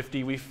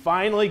F-150, we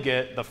finally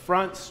get the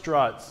front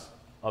struts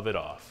of it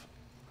off.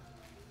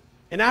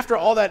 And after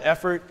all that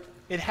effort,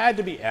 it had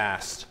to be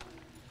asked,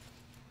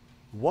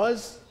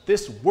 was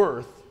this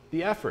worth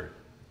the effort?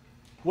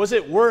 Was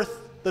it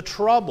worth the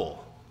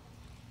trouble?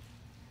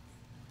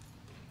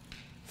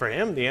 For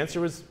him, the answer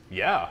was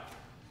yeah.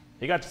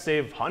 He got to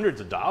save hundreds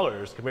of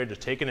dollars compared to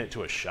taking it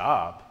to a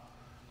shop.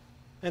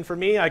 And for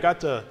me, I got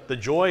the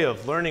joy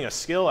of learning a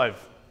skill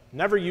I've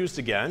never used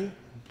again,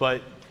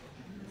 but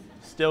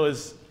still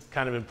is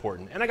kind of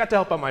important. And I got to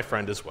help out my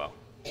friend as well.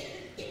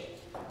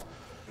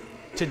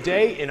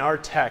 Today in our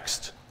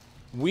text,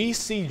 we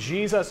see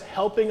Jesus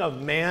helping a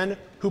man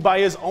who by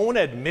his own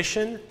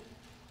admission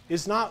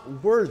is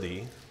not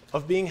worthy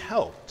of being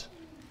helped.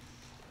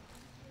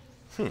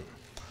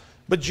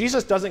 But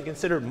Jesus doesn't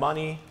consider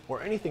money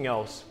or anything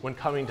else when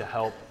coming to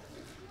help.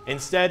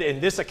 Instead, in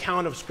this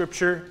account of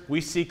Scripture,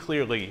 we see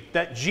clearly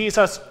that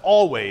Jesus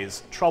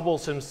always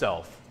troubles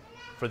himself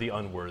for the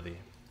unworthy.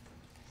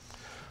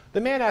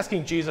 The man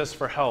asking Jesus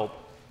for help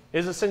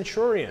is a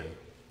centurion.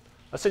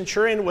 A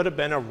centurion would have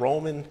been a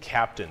Roman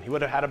captain. He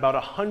would have had about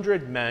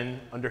 100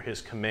 men under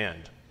his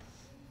command.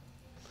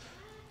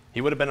 He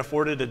would have been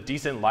afforded a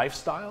decent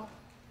lifestyle.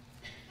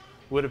 He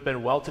would have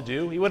been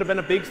well-to-do. He would have been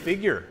a big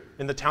figure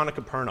in the town of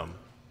Capernaum.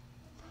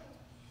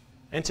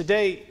 And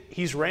today,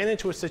 he's ran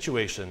into a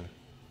situation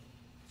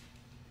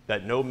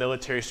that no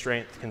military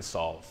strength can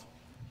solve.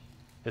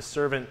 His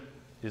servant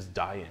is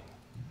dying,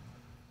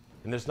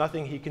 and there's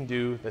nothing he can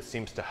do that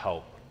seems to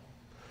help.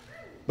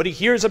 But he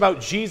hears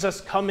about Jesus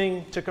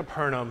coming to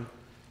Capernaum,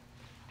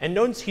 and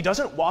notice he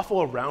doesn't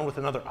waffle around with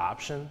another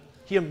option.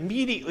 He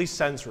immediately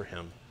sends for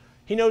him.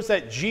 He knows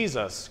that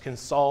Jesus can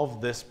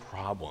solve this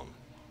problem.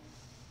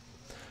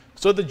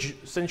 So the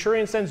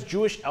centurion sends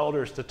Jewish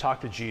elders to talk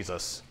to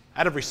Jesus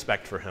out of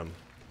respect for him.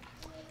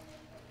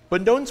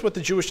 But notice what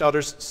the Jewish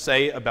elders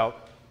say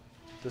about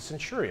the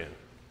centurion.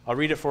 I'll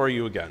read it for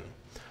you again.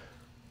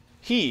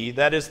 "He,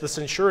 that is the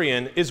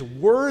centurion, is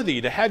worthy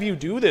to have you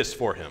do this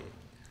for him,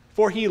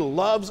 for he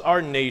loves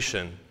our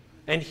nation,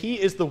 and he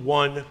is the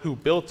one who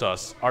built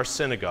us our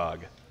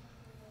synagogue."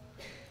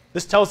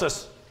 This tells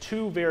us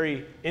two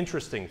very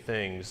interesting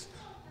things.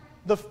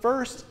 The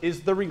first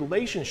is the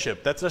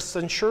relationship that the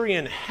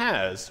centurion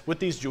has with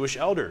these Jewish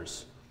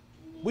elders.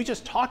 We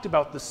just talked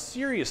about the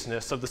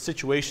seriousness of the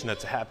situation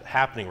that's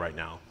happening right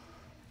now.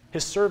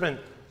 His servant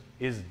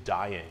is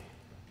dying.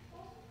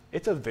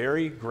 It's a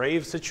very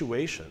grave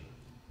situation.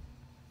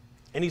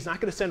 And he's not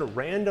going to send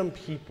random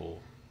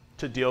people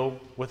to deal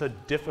with a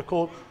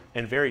difficult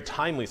and very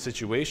timely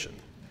situation.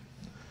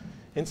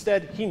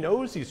 Instead, he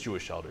knows these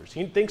Jewish elders.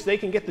 He thinks they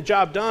can get the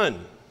job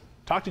done.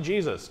 Talk to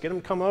Jesus, get him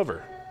to come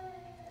over.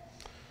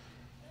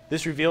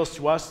 This reveals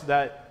to us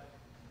that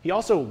he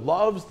also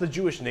loves the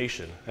Jewish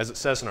nation, as it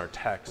says in our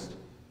text.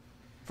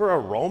 For a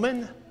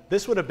Roman,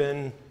 this would have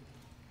been,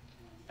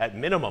 at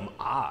minimum,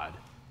 odd.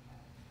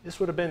 This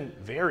would have been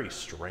very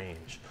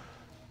strange.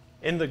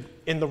 In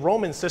the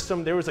Roman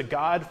system, there was a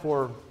god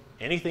for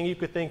anything you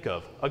could think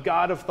of. A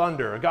god of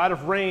thunder, a god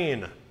of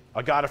rain,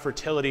 a god of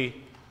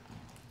fertility.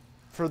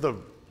 For the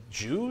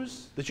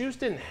Jews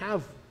didn't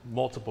have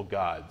multiple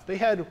gods. They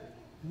had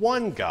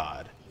one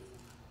God.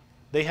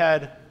 They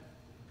had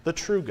the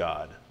true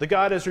God. The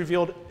God is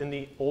revealed in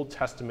the Old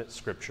Testament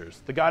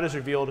scriptures. The God is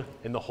revealed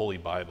in the Holy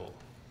Bible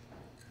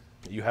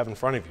that you have in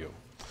front of you.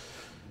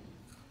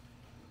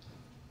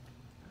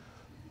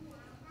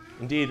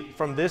 Indeed,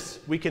 from this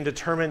we can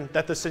determine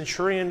that the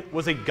centurion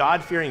was a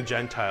God-fearing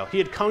Gentile. He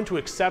had come to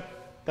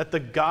accept that the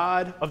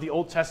God of the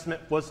Old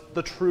Testament was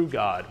the true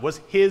God,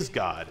 was his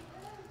God.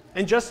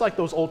 And just like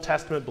those Old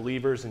Testament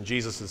believers in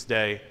Jesus'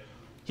 day,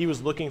 he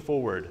was looking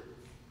forward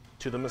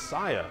to the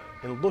Messiah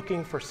and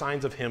looking for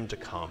signs of him to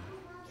come.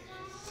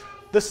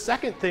 The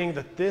second thing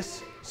that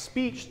this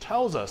speech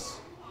tells us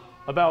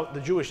about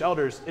the Jewish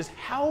elders is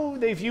how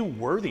they view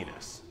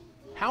worthiness.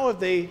 How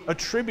have they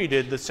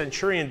attributed the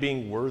centurion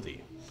being worthy?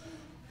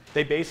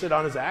 They base it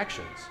on his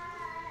actions.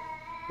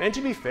 And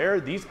to be fair,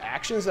 these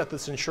actions that the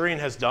centurion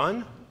has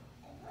done,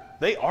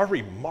 they are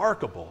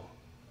remarkable.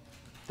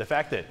 The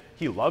fact that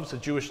he loves the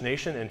Jewish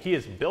nation and he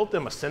has built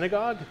them a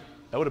synagogue,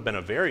 that would have been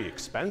a very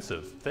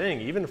expensive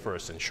thing, even for a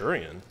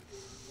centurion.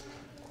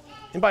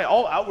 And by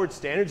all outward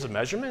standards of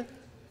measurement,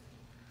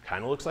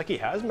 kind of looks like he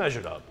has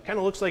measured up. Kind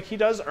of looks like he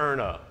does earn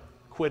a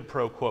quid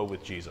pro quo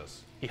with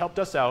Jesus. He helped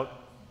us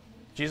out.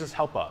 Jesus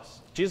help us.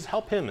 Jesus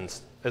help him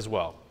as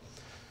well.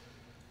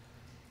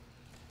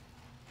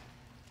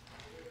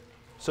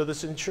 So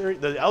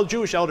the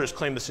Jewish elders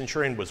claimed the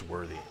centurion was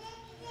worthy.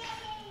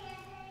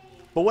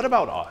 But what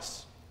about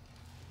us?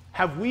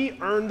 Have we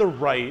earned the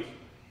right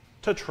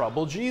to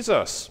trouble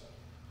Jesus?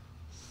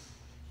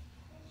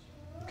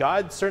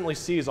 God certainly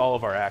sees all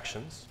of our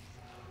actions.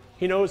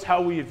 He knows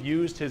how we have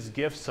used his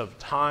gifts of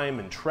time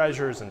and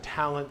treasures and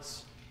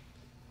talents.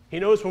 He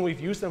knows when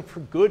we've used them for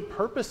good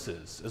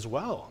purposes as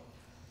well.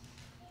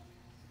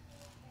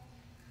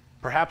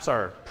 Perhaps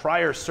our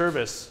prior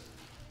service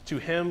to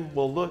him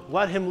will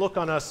let him look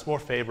on us more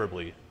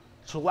favorably,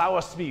 to allow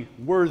us to be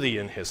worthy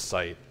in his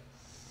sight.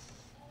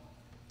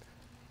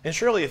 And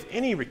surely if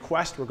any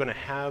request we're going to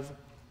have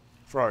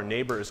for our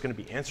neighbor is going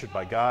to be answered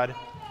by God,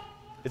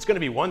 it's going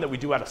to be one that we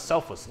do out of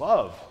selfless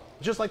love,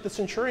 just like the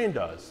centurion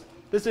does.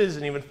 This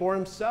isn't even for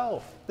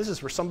himself. This is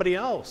for somebody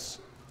else.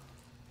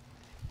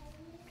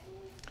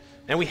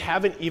 And we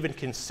haven't even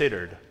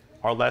considered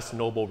our less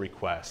noble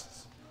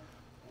requests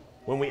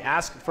when we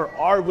ask for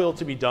our will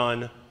to be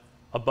done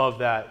above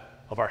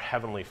that of our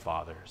Heavenly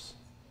Father's.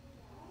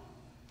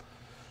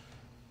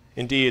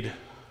 Indeed,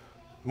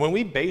 when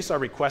we base our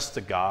requests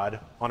to God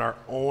on our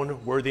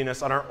own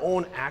worthiness, on our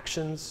own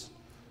actions,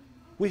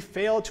 we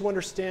fail to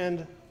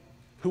understand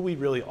who we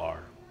really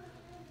are.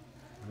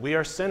 We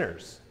are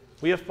sinners.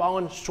 We have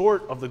fallen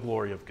short of the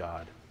glory of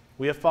God.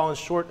 We have fallen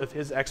short of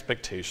his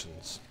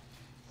expectations.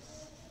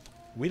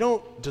 We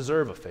don't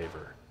deserve a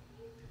favor.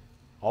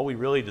 All we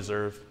really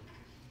deserve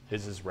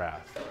is his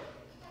wrath.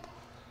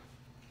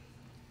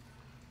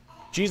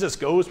 Jesus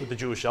goes with the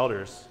Jewish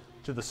elders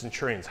to the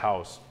centurion's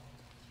house,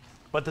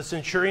 but the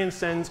centurion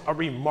sends a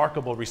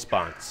remarkable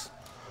response.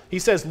 He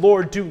says,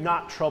 "Lord, do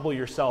not trouble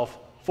yourself,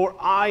 for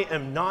I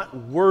am not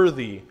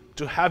worthy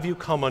to have you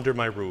come under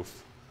my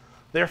roof.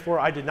 Therefore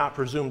I did not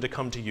presume to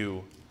come to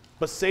you,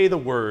 but say the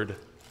word,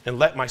 and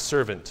let my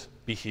servant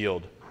be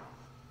healed."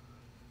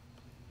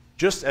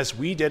 Just as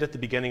we did at the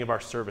beginning of our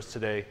service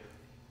today,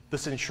 the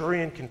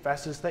centurion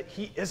confesses that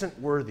he isn't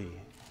worthy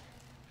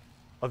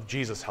of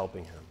Jesus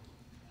helping him,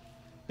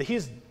 that he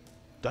has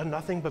done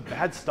nothing but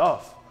bad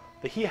stuff,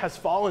 that he has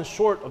fallen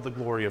short of the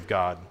glory of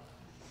God.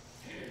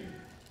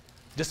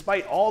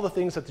 Despite all the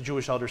things that the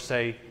Jewish elders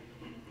say,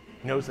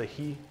 he knows that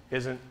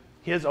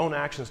his own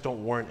actions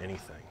don't warrant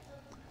anything.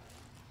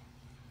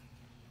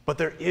 But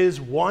there is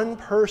one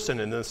person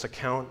in this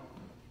account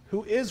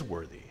who is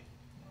worthy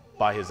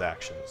by his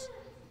actions.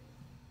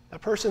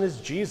 That person is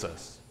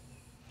Jesus.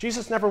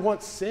 Jesus never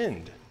once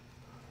sinned.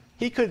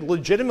 He could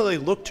legitimately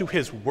look to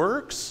his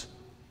works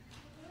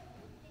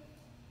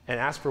and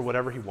ask for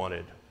whatever he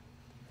wanted.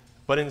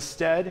 But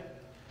instead,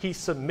 he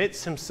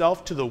submits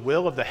himself to the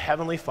will of the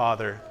Heavenly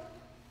Father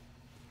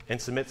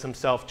and submits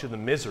himself to the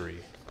misery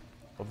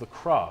of the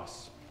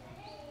cross.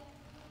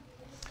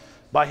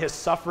 By his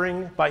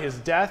suffering, by his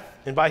death,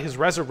 and by his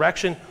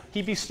resurrection,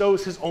 he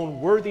bestows his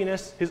own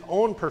worthiness, his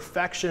own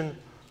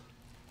perfection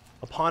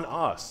upon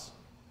us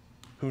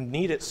who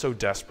need it so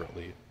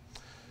desperately.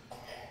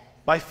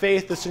 By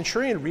faith, the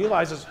centurion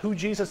realizes who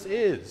Jesus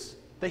is,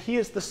 that he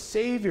is the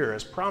Savior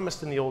as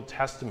promised in the Old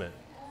Testament.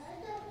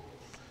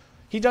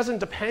 He doesn't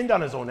depend on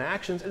his own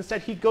actions.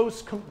 Instead, he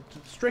goes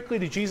strictly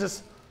to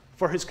Jesus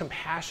for his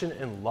compassion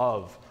and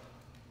love,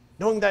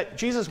 knowing that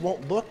Jesus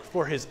won't look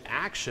for his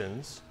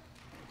actions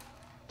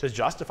to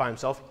justify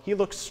himself. He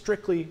looks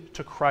strictly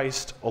to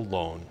Christ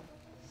alone.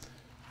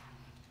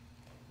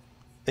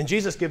 And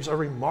Jesus gives a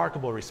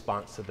remarkable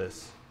response to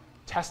this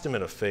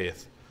testament of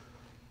faith.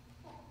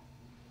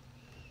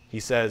 He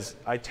says,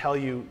 "I tell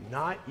you,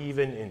 not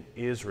even in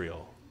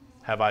Israel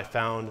have I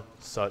found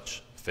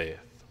such faith."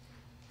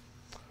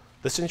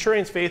 The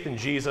centurion's faith in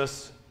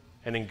Jesus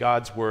and in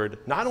God's word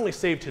not only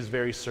saved his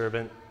very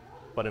servant,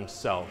 but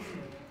himself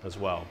as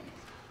well.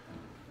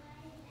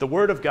 The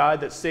word of God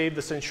that saved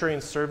the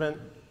centurion's servant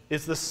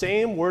is the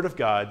same word of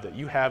God that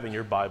you have in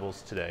your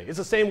Bibles today. It's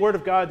the same word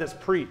of God that's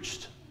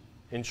preached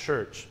in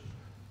church.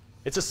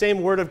 It's the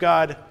same word of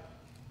God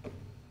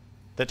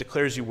that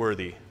declares you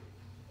worthy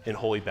in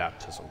holy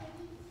baptism.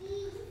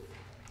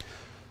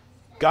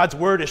 God's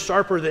word is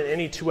sharper than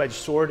any two-edged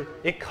sword.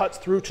 It cuts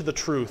through to the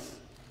truth.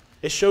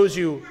 It shows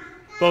you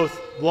both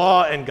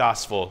law and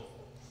gospel.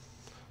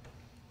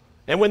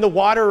 And when the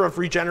water of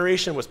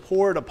regeneration was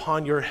poured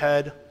upon your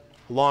head,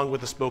 along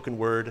with the spoken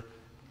word,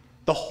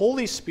 the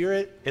Holy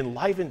Spirit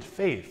enlivened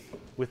faith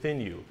within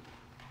you.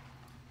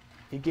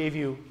 He gave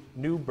you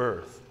new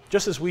birth,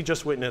 just as we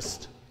just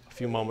witnessed a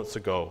few moments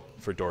ago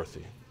for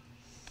Dorothy.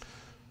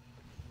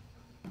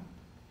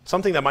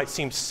 Something that might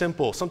seem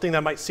simple, something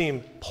that might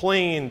seem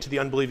plain to the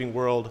unbelieving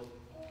world,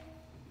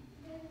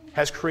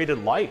 has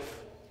created life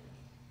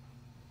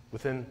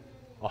within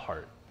a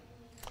heart.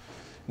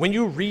 When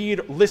you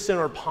read, listen,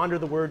 or ponder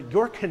the word,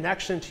 your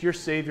connection to your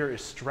Savior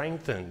is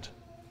strengthened.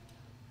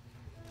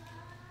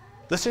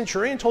 The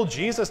centurion told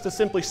Jesus to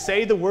simply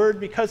say the word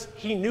because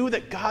he knew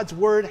that God's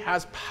word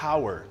has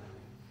power.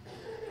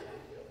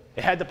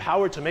 It had the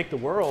power to make the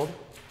world.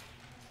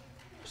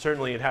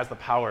 Certainly it has the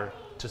power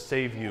to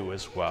save you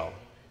as well.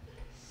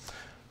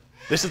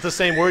 This is the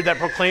same word that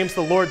proclaims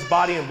the Lord's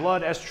body and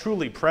blood as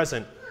truly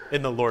present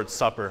in the Lord's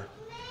Supper.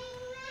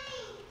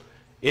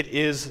 It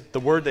is the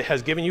word that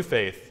has given you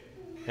faith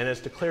and has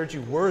declared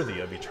you worthy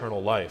of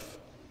eternal life.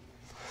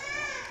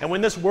 And when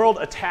this world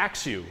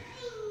attacks you,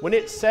 when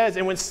it says,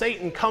 and when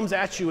Satan comes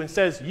at you and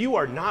says, you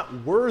are not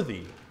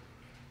worthy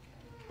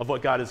of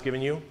what God has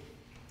given you,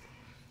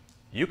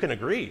 you can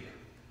agree.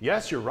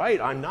 Yes, you're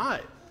right, I'm not.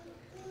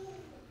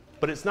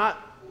 But it's not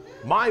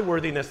my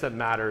worthiness that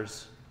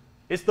matters.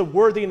 It's the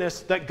worthiness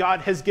that God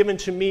has given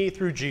to me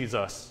through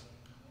Jesus.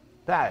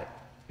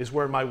 That is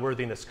where my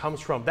worthiness comes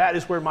from. That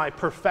is where my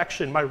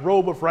perfection, my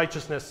robe of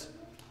righteousness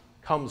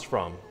comes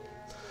from.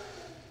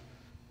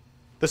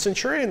 The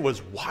centurion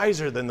was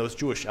wiser than those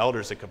Jewish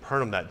elders at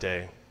Capernaum that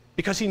day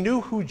because he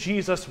knew who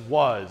Jesus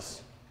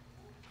was.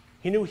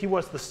 He knew he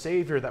was the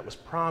Savior that was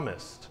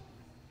promised.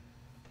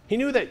 He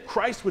knew that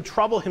Christ would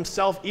trouble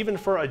himself even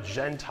for a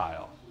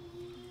Gentile.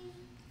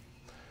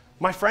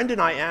 My friend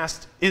and I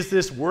asked, is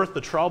this worth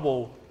the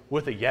trouble,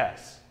 with a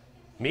yes?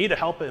 Me to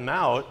help him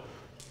out,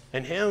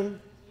 and him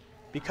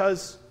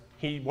because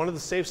he wanted to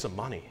save some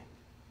money.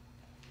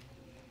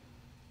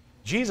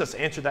 Jesus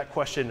answered that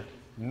question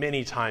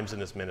many times in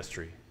his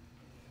ministry,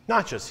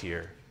 not just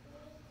here.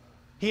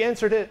 He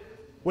answered it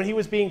when he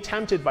was being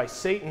tempted by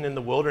Satan in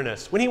the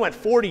wilderness, when he went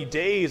 40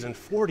 days and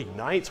 40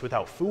 nights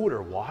without food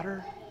or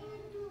water.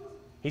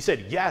 He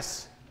said,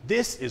 yes,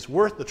 this is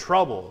worth the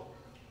trouble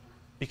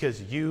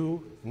because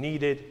you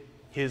needed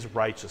his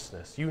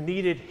righteousness. You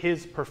needed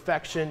his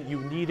perfection. You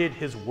needed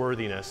his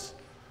worthiness.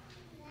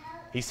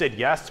 He said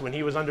yes when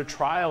he was under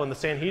trial in the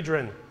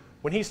Sanhedrin,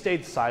 when he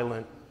stayed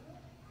silent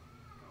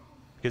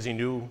because he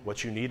knew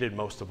what you needed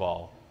most of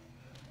all,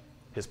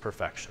 his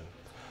perfection.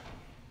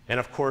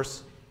 And of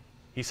course,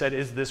 he said,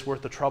 is this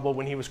worth the trouble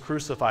when he was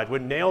crucified?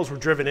 When nails were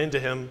driven into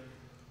him,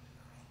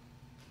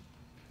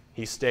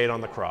 he stayed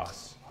on the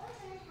cross,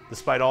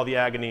 despite all the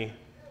agony,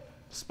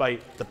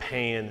 despite the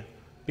pain,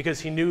 because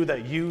he knew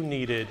that you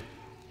needed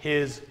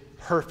his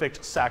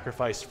perfect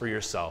sacrifice for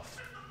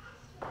yourself.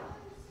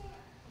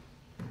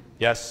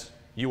 Yes,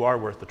 you are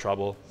worth the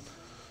trouble.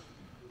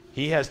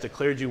 He has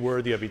declared you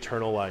worthy of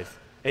eternal life.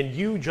 And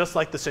you, just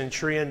like the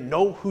centurion,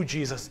 know who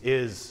Jesus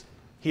is.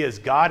 He is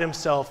God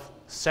himself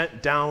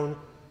sent down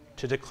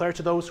to declare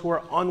to those who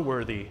are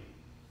unworthy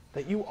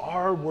that you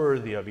are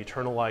worthy of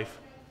eternal life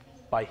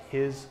by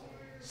his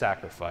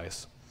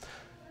sacrifice.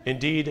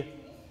 Indeed,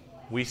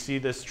 we see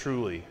this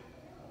truly,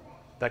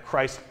 that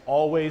Christ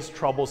always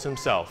troubles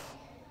himself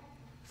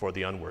for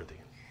the unworthy.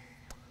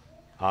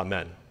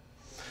 Amen.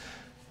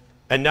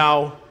 And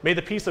now, may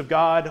the peace of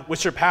God, which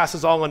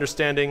surpasses all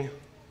understanding,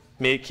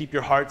 may it keep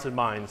your hearts and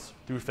minds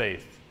through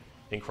faith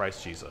in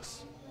Christ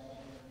Jesus.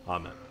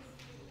 Amen.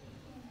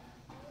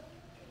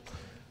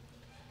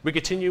 We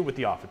continue with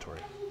the offertory.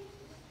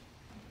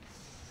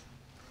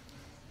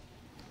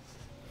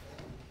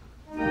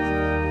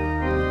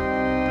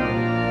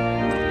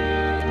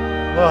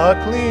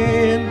 A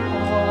clean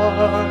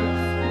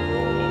heart.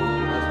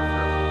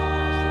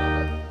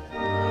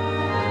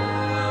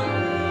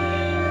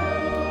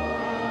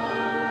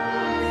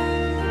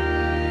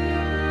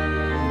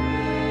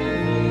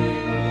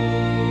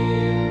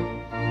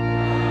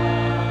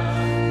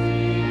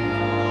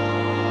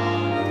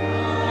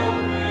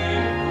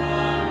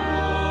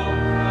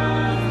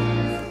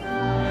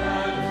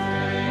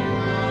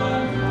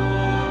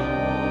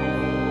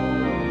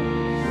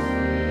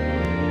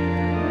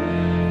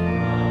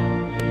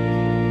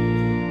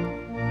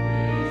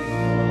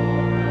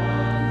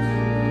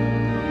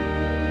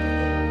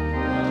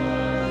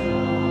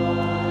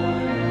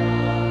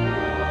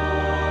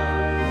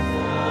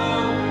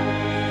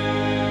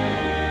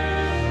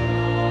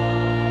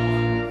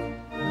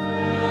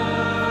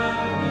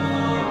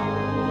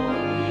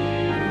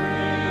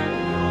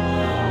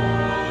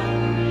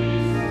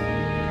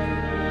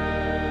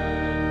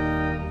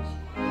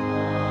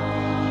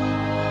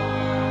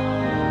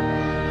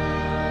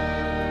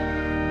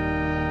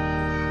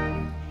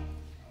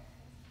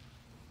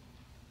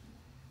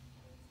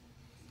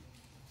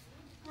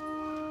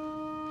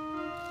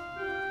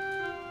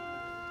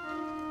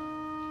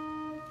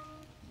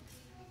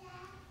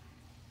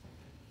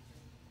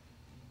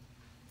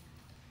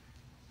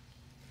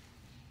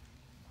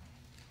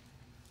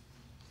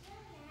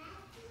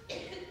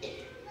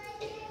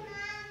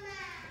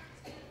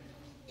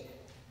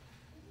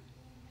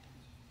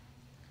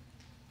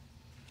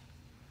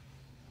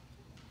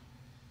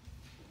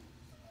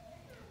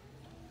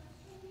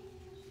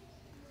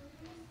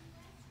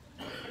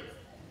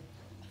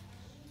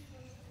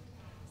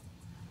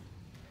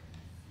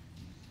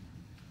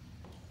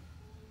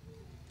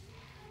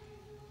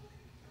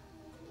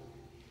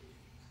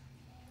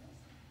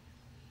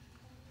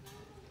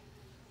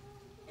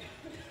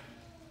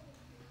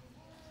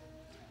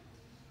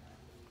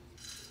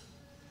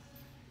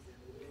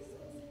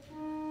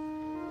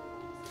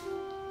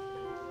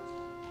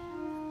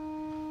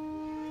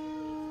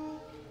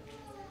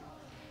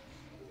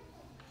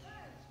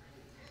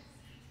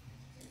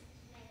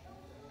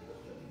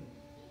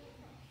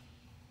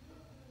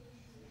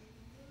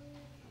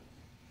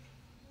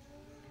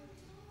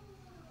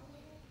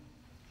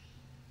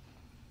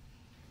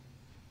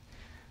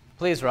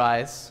 Please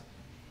rise.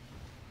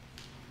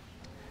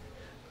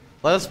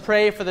 Let us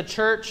pray for the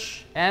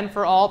church and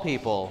for all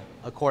people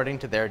according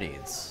to their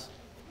needs.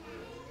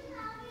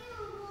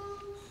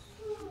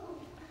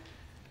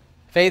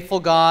 Faithful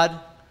God,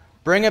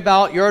 bring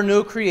about your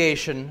new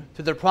creation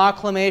through the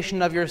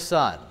proclamation of your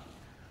Son,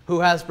 who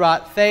has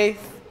brought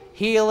faith,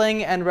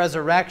 healing, and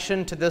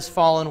resurrection to this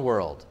fallen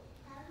world.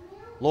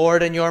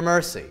 Lord, in your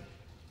mercy,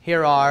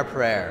 hear our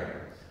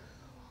prayer.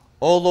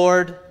 O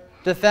Lord,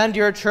 defend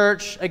your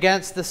church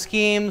against the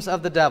schemes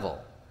of the devil.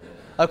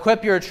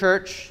 Equip your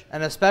church,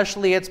 and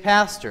especially its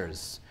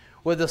pastors,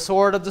 with the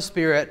sword of the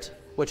Spirit,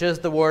 which is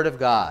the Word of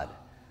God,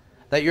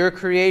 that your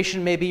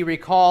creation may be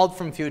recalled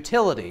from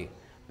futility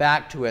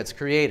back to its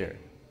Creator.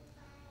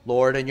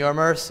 Lord, in your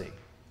mercy,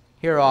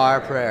 hear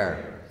our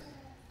prayer.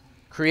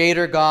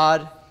 Creator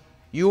God,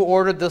 you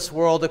ordered this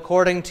world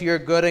according to your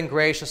good and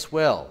gracious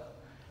will,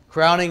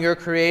 crowning your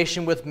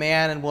creation with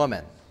man and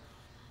woman.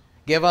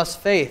 Give us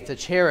faith to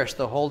cherish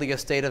the holy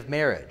estate of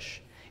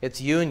marriage,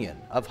 its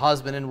union of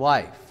husband and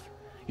wife,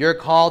 your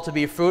call to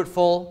be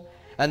fruitful,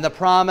 and the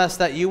promise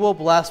that you will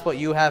bless what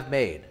you have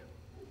made.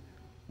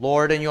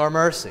 Lord, in your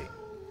mercy,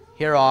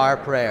 hear our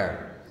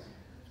prayer.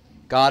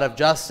 God of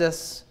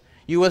justice,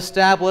 you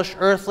establish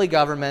earthly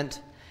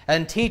government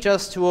and teach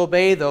us to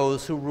obey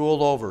those who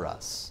rule over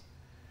us.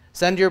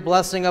 Send your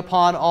blessing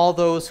upon all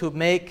those who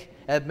make,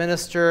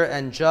 administer,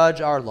 and judge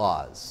our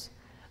laws,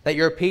 that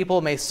your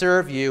people may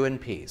serve you in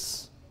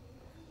peace.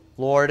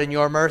 Lord, in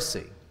your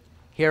mercy,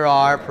 hear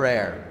our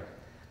prayer.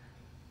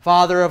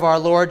 Father of our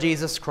Lord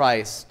Jesus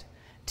Christ,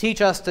 teach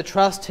us to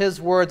trust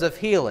his words of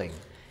healing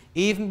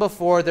even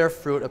before their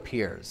fruit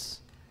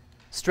appears.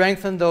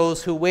 Strengthen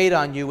those who wait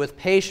on you with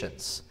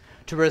patience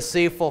to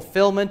receive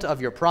fulfillment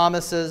of your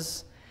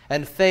promises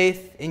and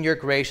faith in your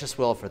gracious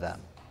will for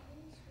them.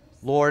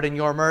 Lord, in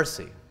your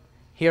mercy,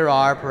 hear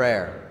our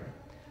prayer.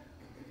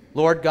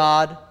 Lord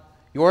God,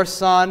 your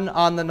Son,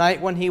 on the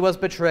night when he was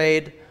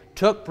betrayed,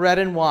 took bread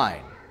and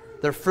wine,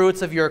 the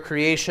fruits of your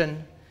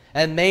creation,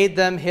 and made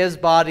them his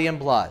body and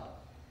blood.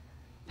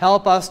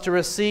 Help us to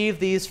receive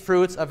these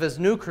fruits of his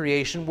new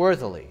creation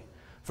worthily,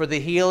 for the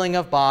healing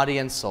of body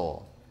and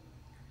soul.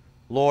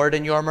 Lord,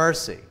 in your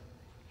mercy,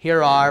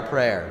 hear our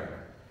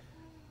prayer.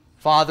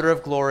 Father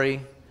of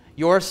glory,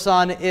 your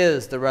Son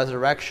is the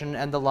resurrection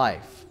and the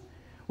life.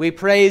 We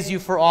praise you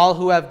for all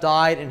who have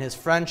died in his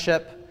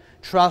friendship,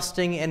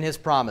 trusting in his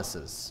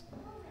promises.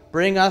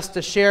 Bring us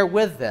to share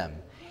with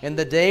them in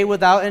the day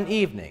without an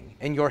evening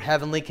in your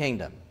heavenly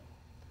kingdom.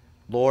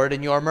 Lord,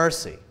 in your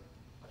mercy,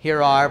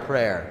 hear our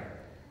prayer.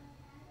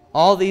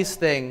 All these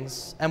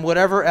things, and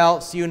whatever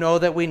else you know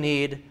that we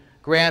need,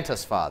 grant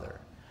us, Father,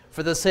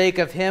 for the sake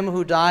of him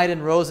who died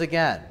and rose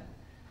again,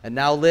 and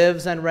now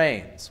lives and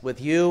reigns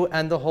with you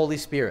and the Holy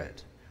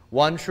Spirit,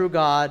 one true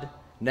God,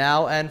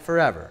 now and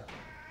forever.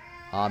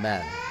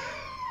 Amen.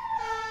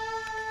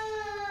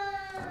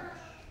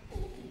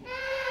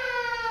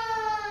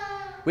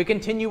 We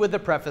continue with the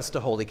preface to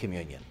Holy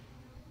Communion.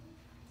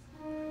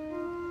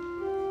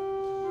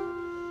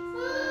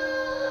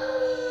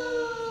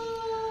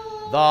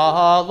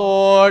 The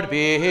Lord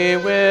be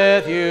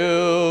with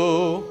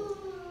you.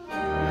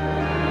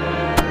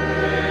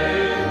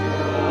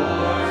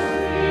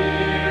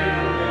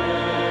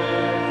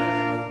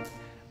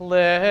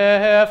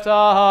 Lift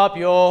up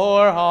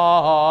your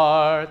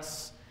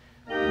hearts.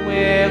 We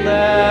lift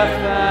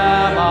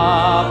them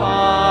up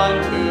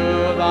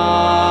unto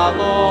the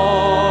Lord.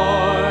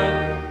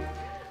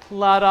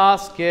 Let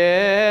us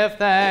give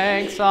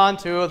thanks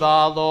unto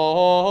the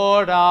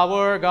Lord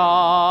our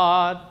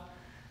God.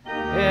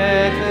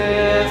 It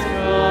is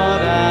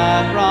good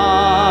and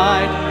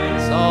right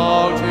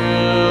so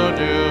to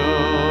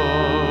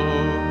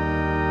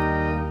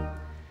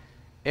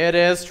do. It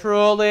is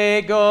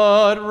truly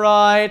good,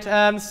 right,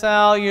 and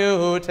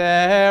salutary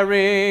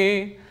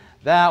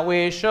that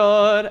we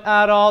should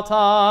at all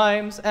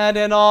times and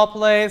in all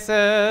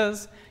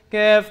places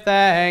give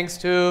thanks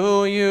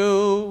to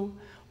you,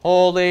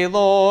 Holy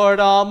Lord,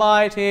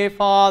 Almighty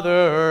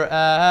Father,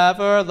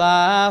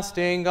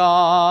 everlasting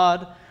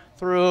God,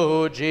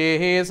 through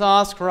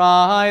Jesus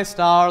Christ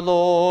our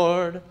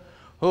Lord,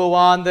 who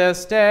on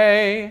this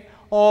day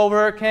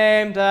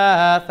overcame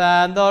death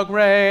and the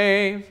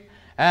grave,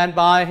 and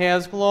by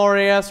his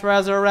glorious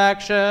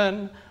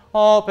resurrection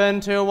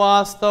opened to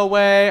us the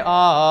way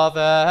of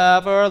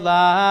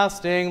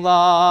everlasting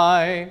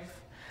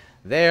life.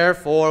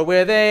 Therefore,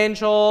 with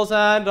angels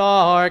and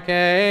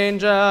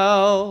archangels,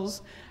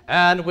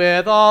 and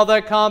with all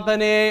the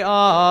company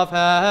of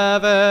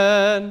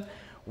heaven,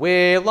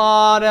 we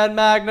laud and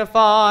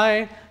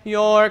magnify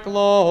your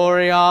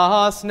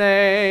glorious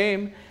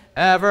name,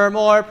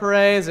 evermore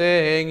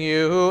praising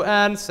you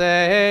and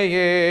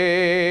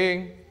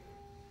saying,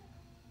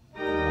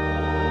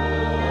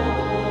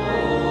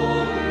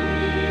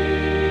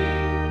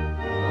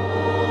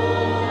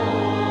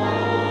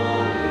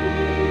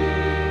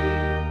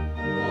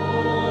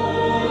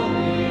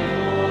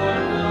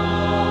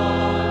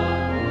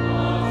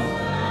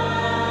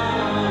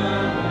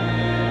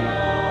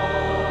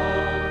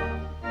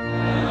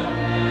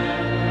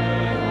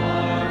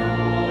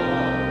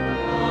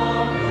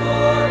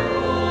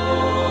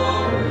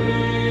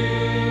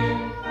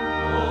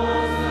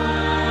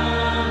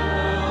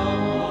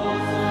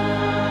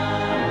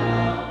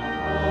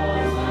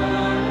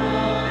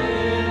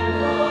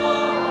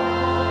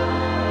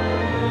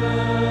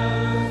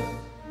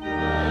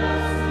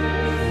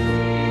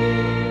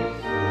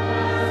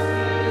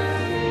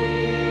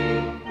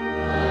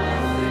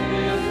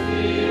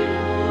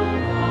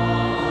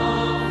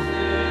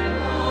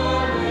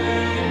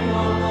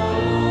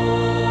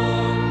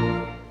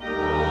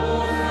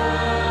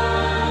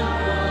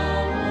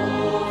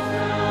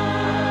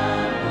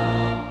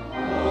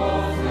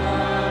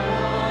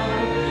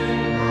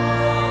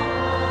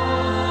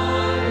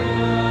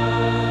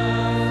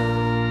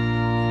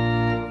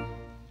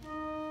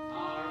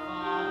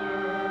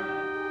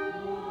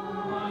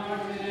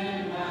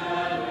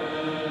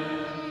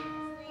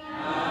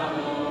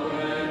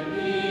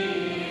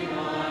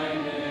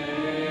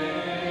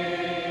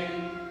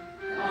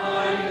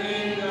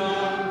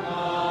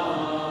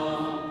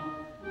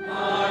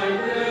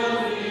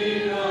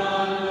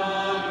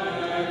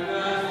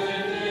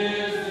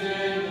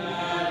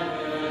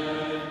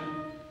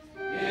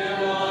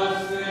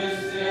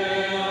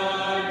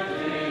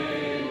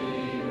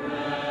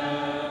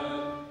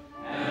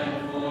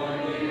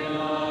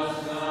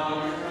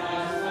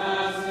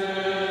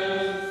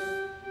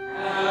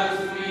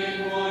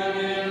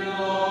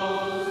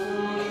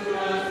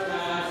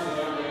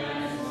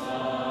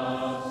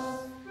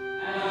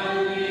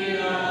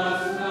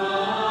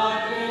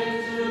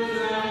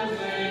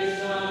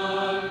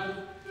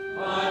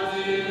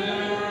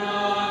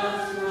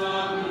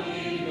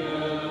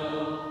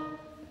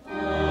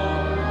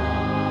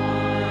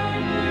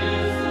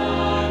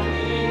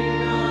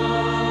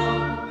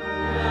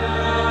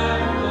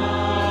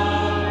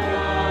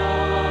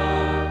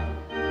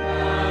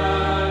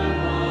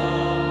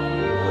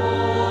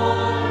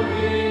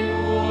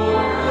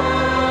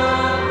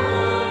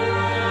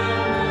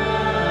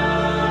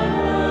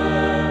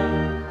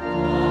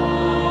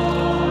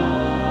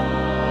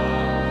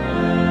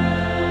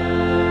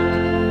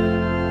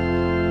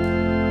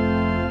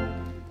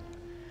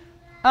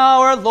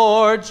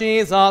 Lord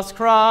Jesus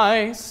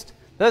Christ,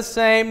 the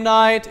same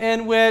night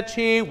in which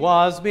he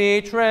was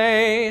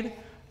betrayed,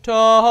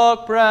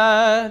 took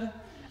bread,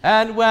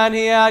 and when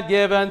he had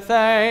given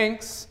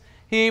thanks,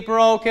 he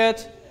broke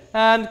it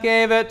and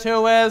gave it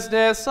to his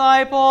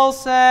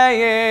disciples,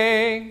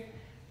 saying,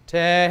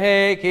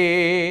 Take,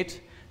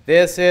 eat,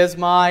 this is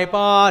my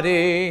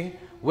body,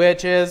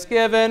 which is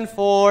given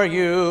for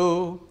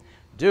you.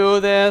 Do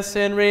this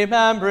in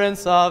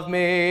remembrance of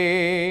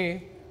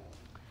me.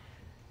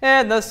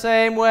 In the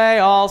same way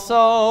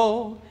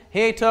also,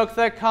 he took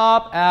the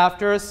cup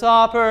after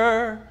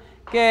supper,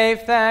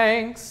 gave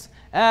thanks,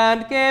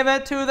 and gave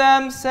it to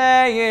them,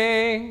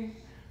 saying,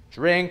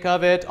 Drink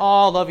of it,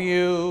 all of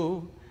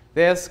you.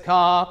 This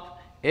cup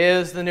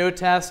is the New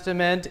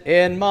Testament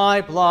in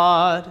my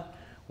blood,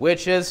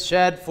 which is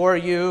shed for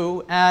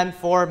you and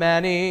for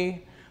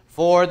many,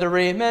 for the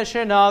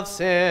remission of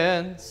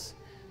sins.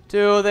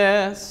 Do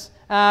this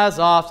as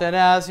often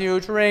as you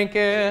drink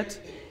it,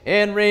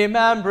 in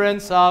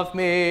remembrance of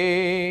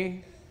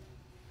me.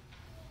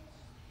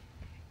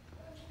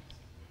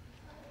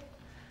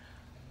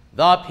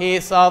 The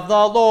peace of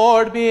the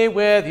Lord be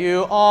with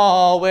you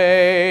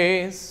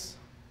always.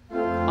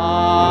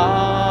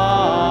 Amen.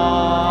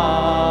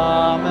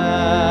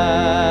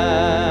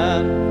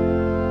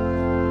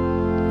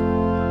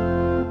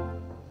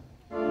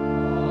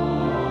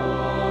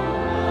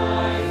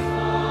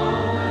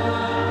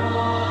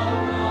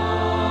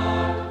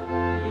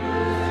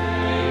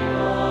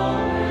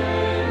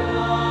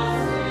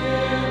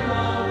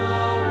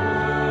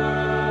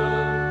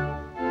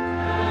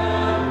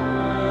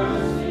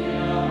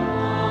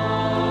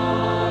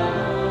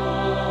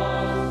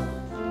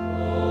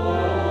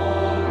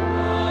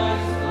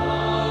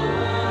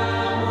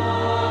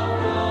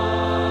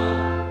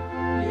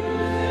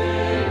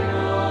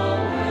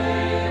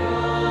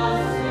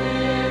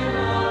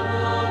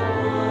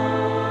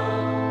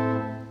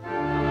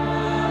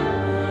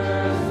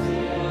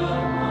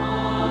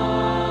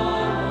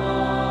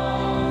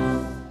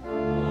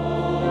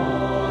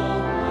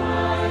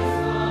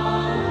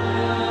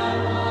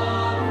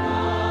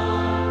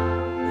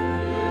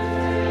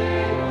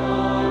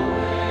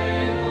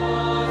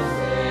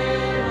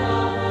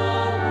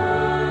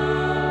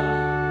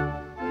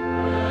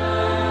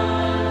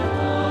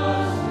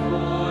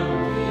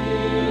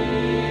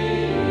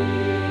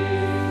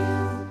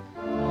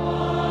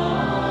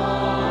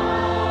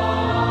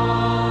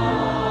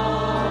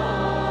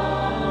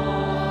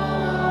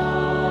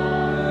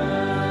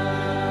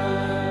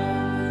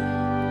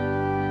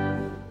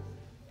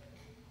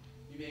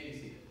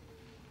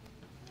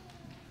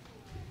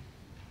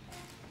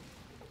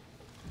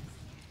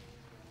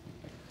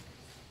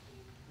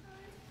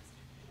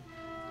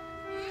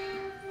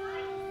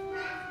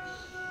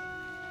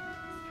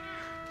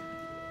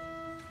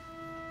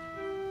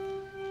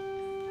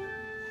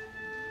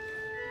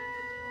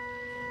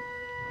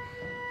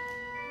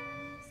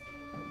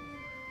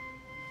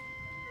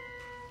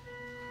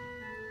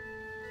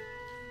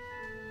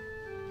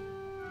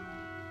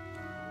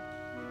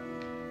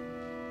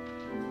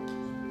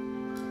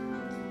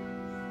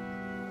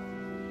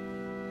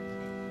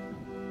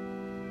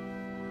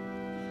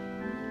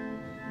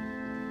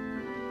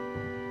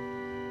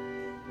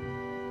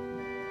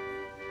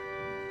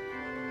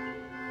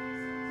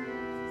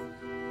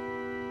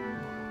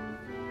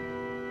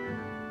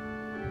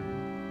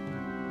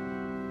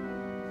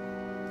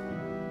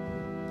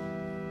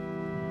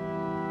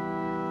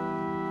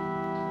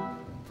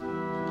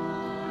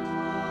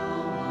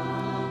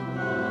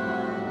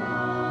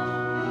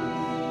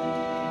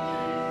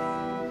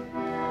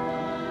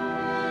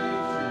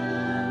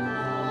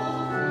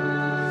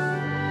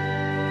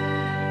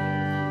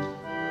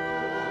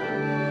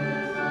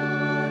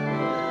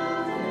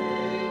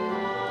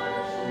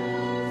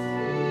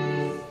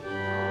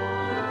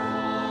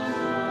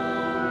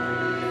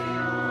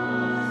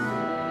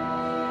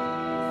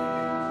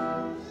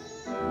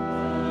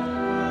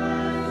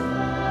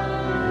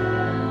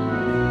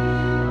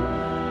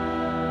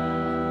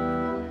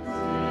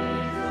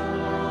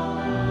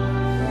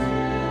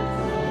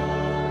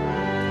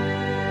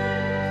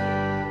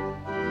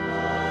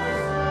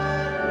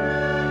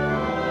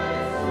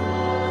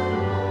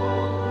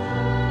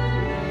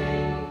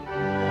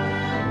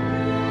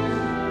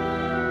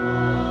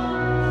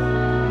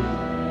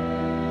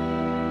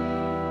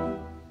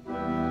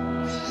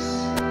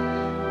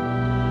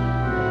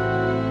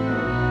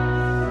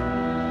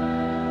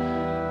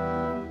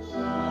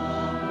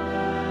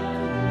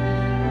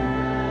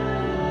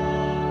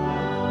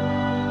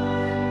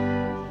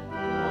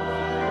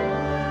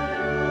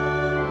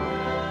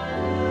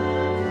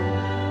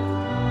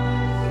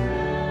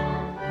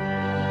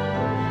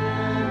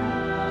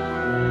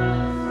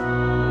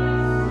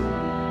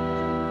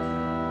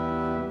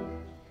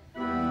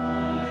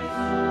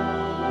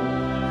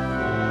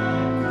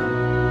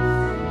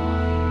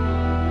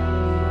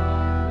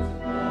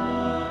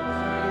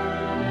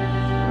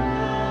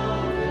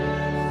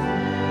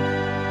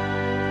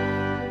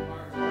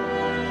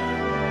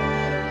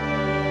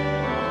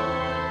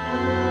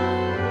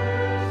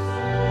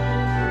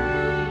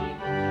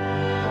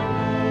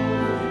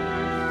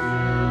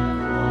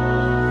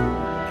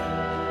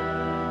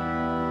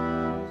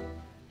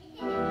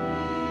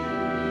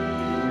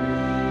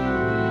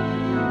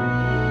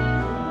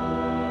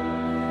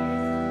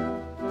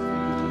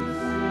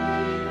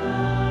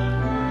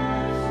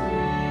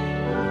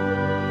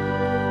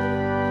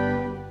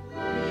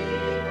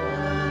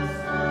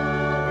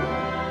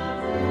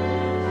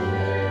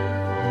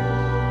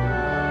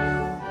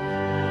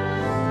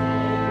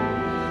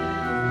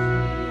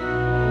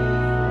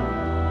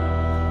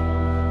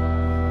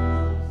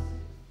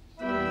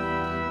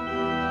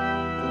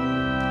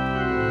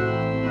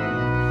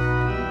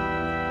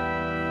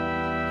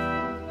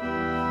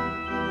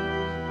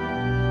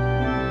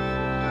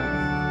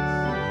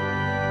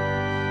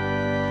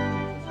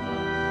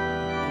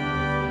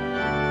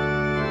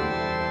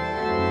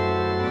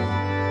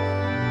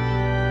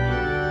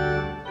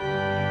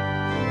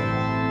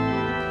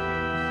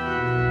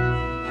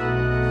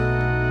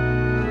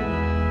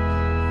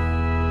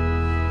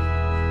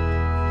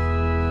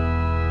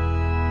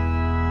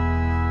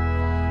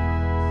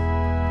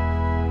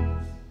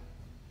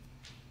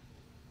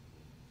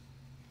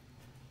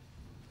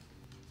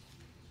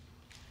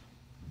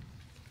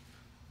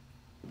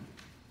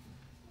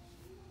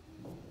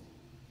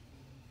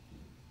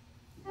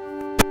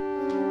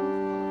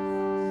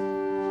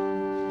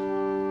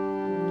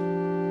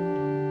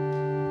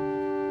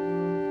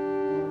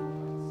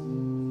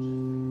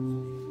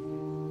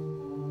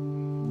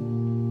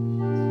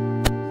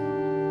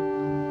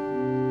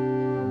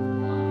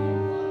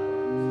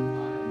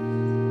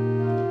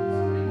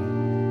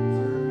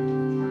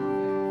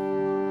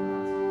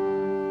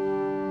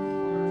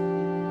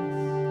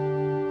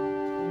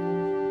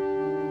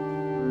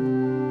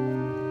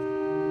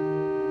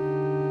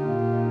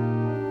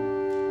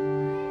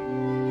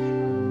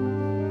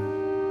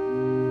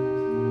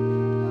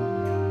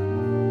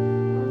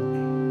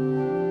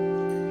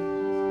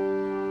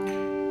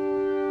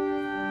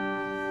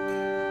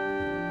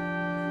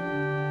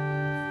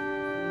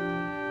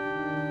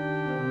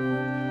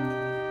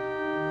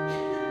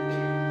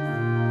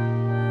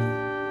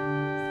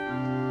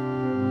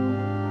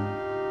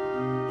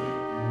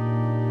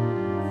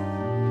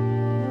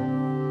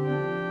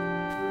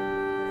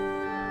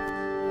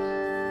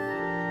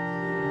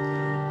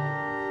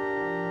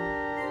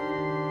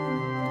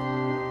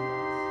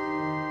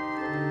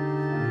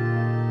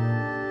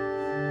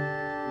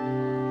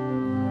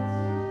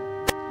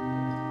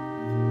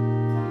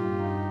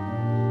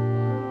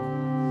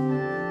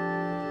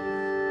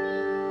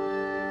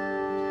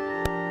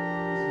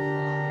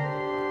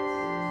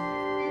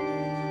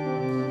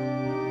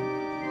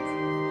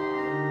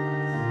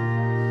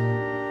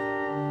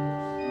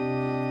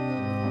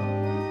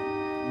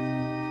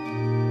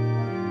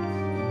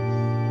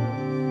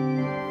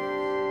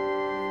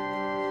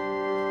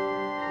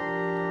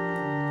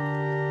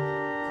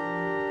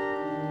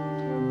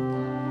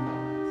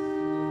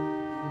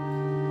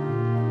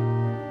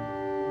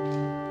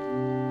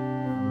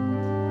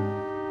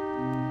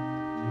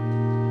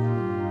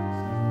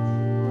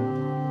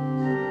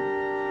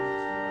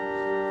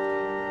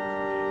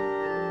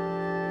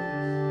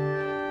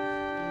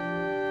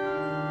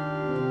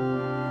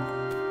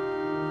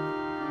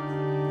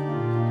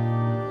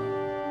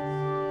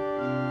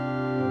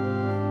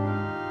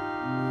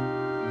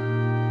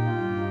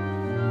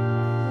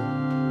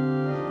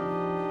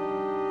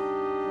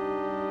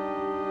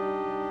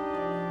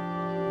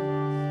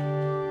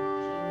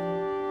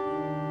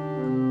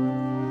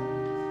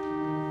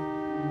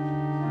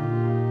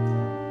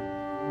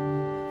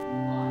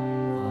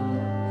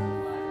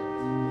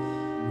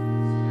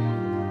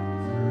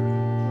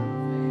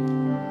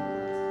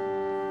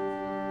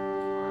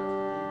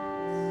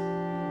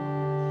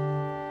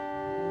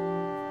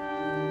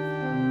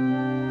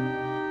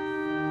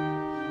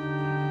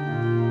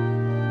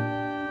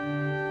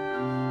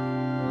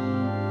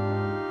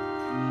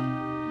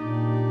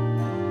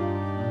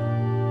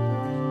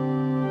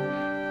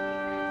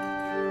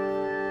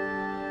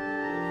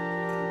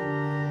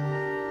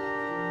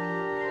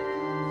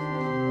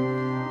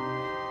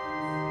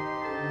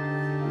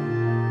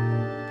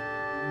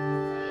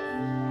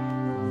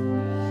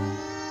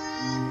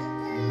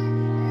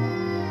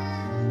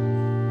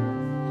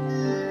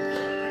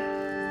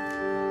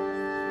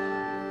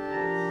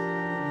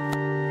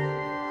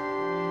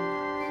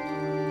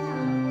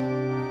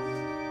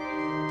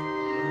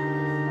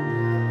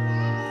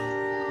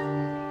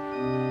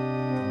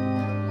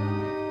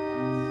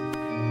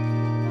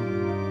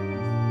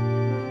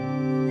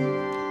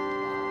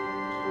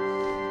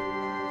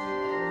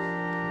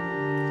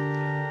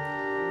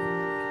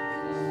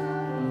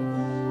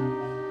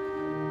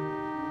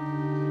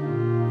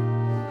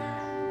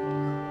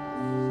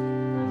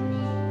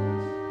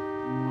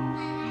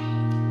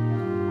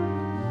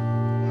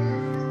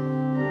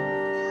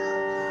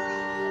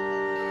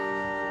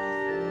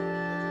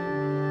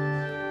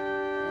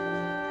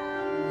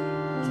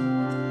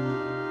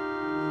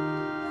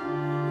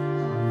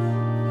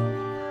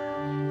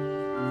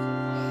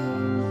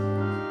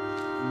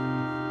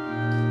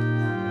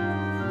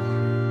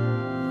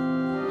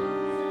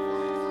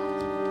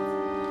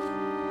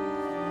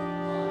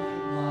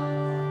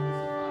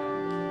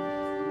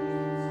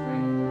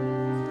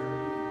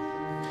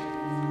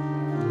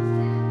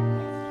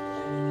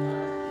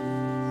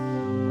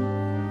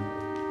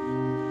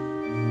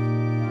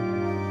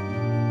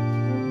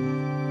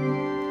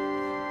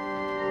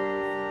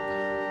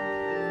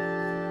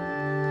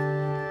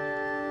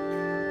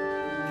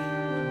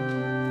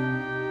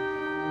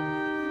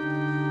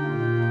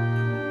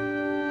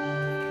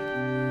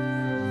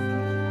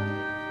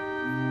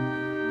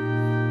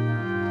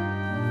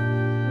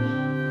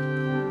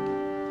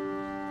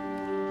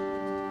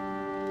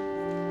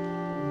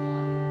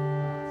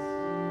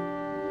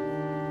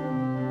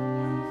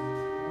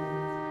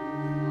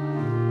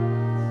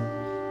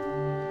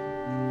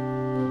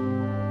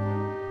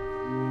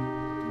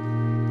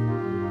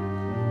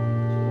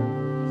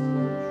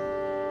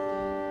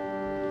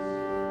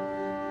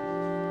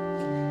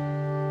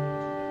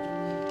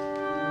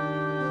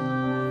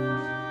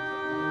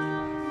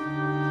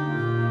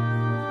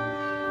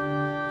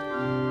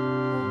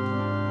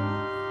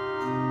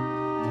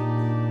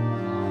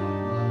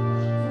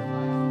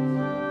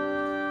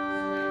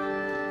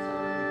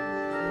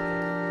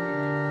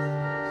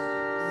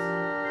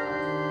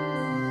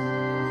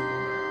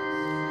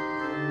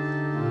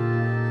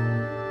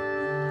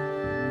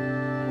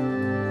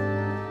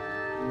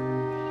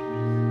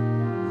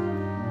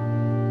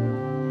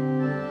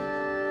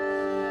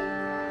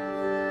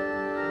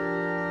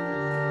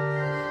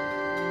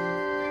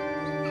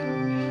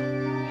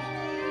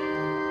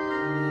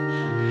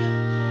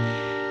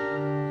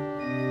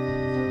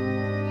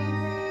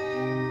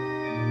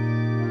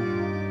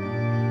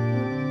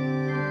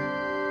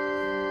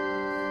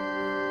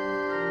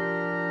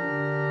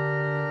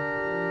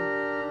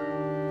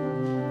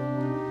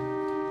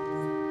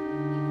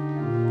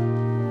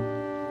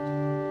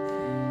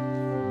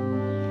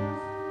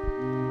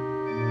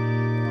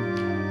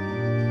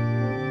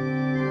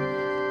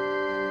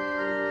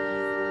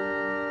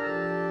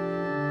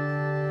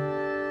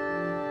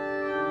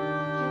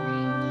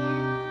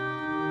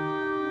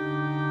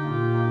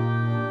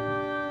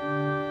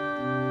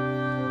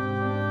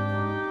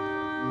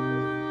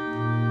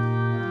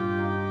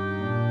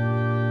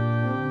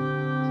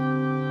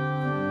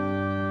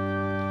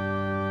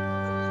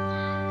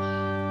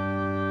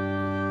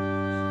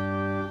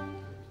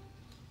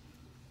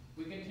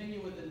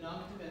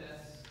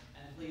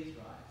 Please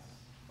rise.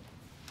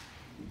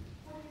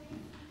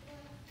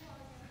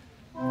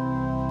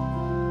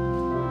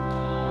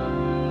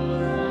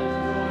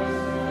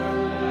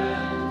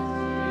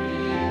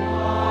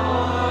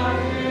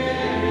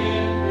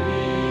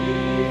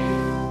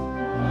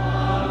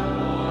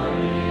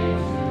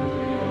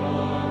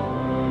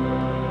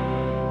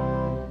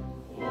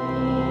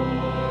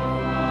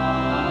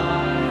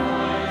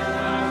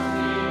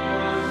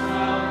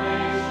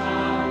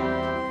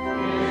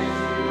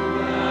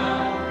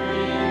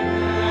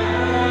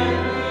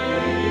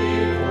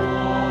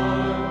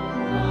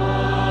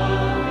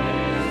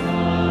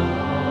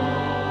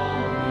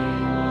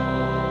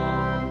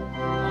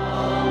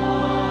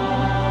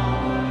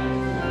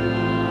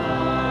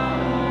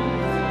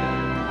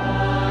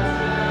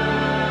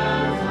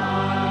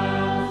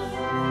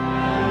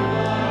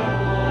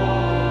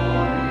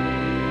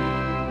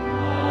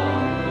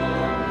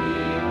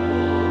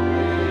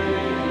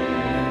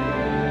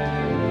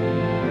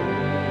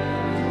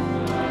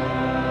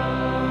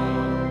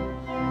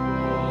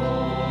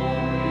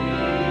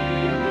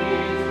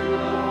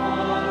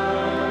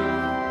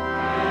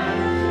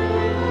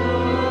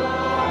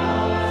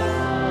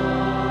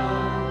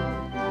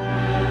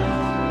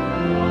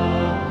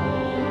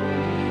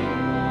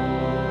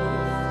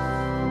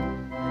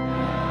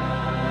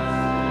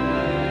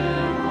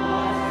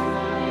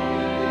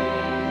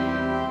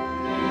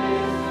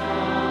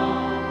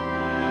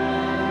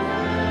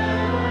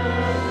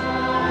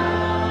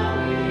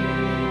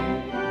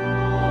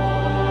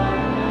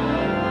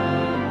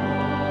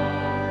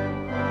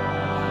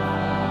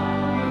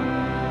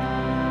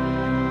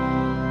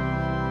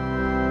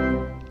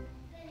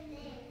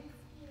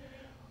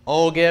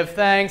 O give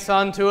thanks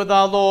unto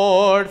the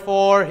Lord,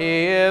 for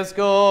he is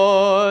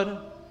good,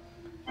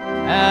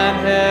 and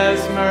his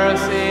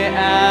mercy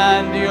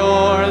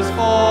endures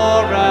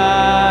forever.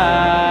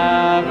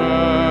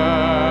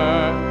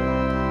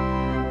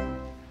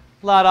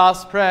 Let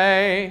us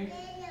pray.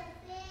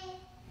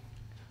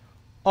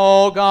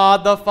 O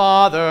God the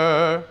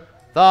Father,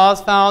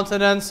 the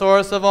fountain and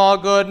source of all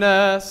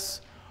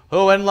goodness,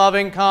 who in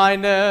loving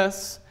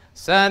kindness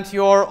sent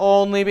your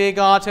only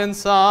begotten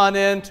Son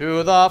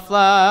into the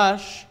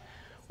flesh,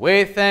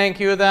 we thank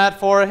you that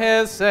for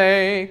his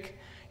sake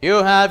you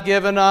have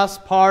given us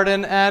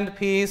pardon and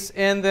peace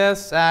in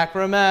this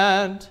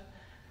sacrament.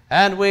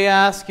 And we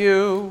ask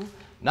you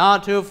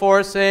not to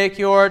forsake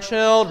your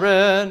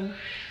children,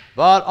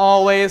 but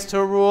always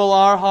to rule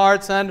our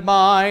hearts and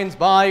minds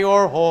by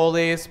your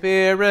Holy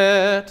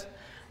Spirit,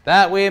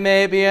 that we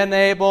may be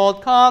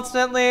enabled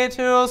constantly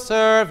to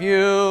serve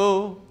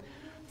you.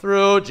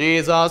 Through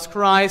Jesus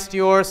Christ,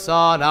 your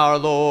Son, our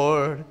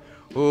Lord,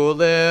 who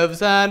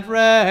lives and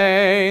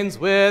reigns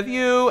with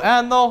you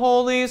and the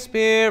Holy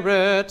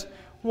Spirit,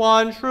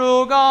 one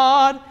true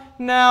God,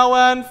 now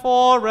and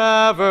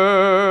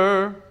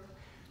forever.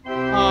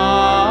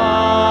 Amen.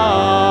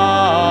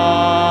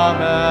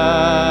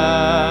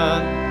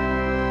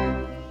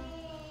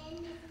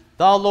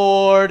 The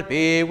Lord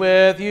be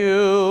with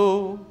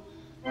you.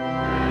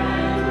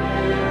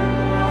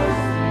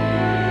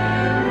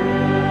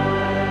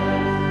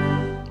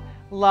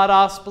 Let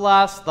us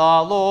bless the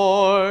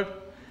Lord.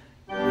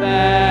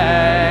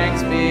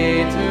 Thanks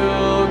be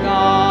to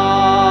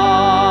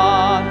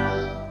God.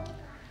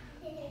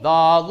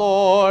 The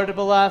Lord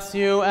bless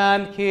you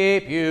and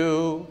keep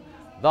you.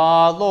 The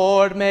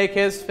Lord make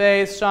his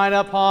face shine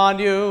upon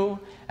you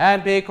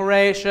and be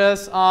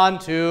gracious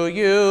unto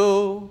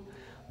you.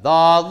 The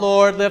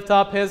Lord lift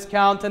up his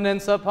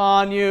countenance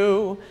upon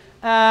you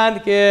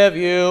and give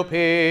you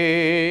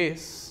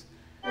peace.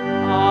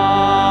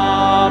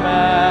 Amen.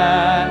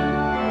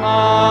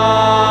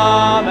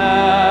 Amen.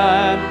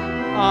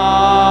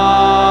 Amen.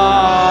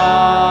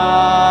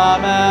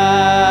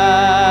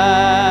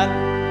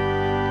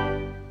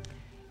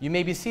 You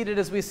may be seated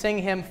as we sing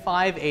hymn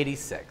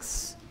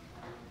 586.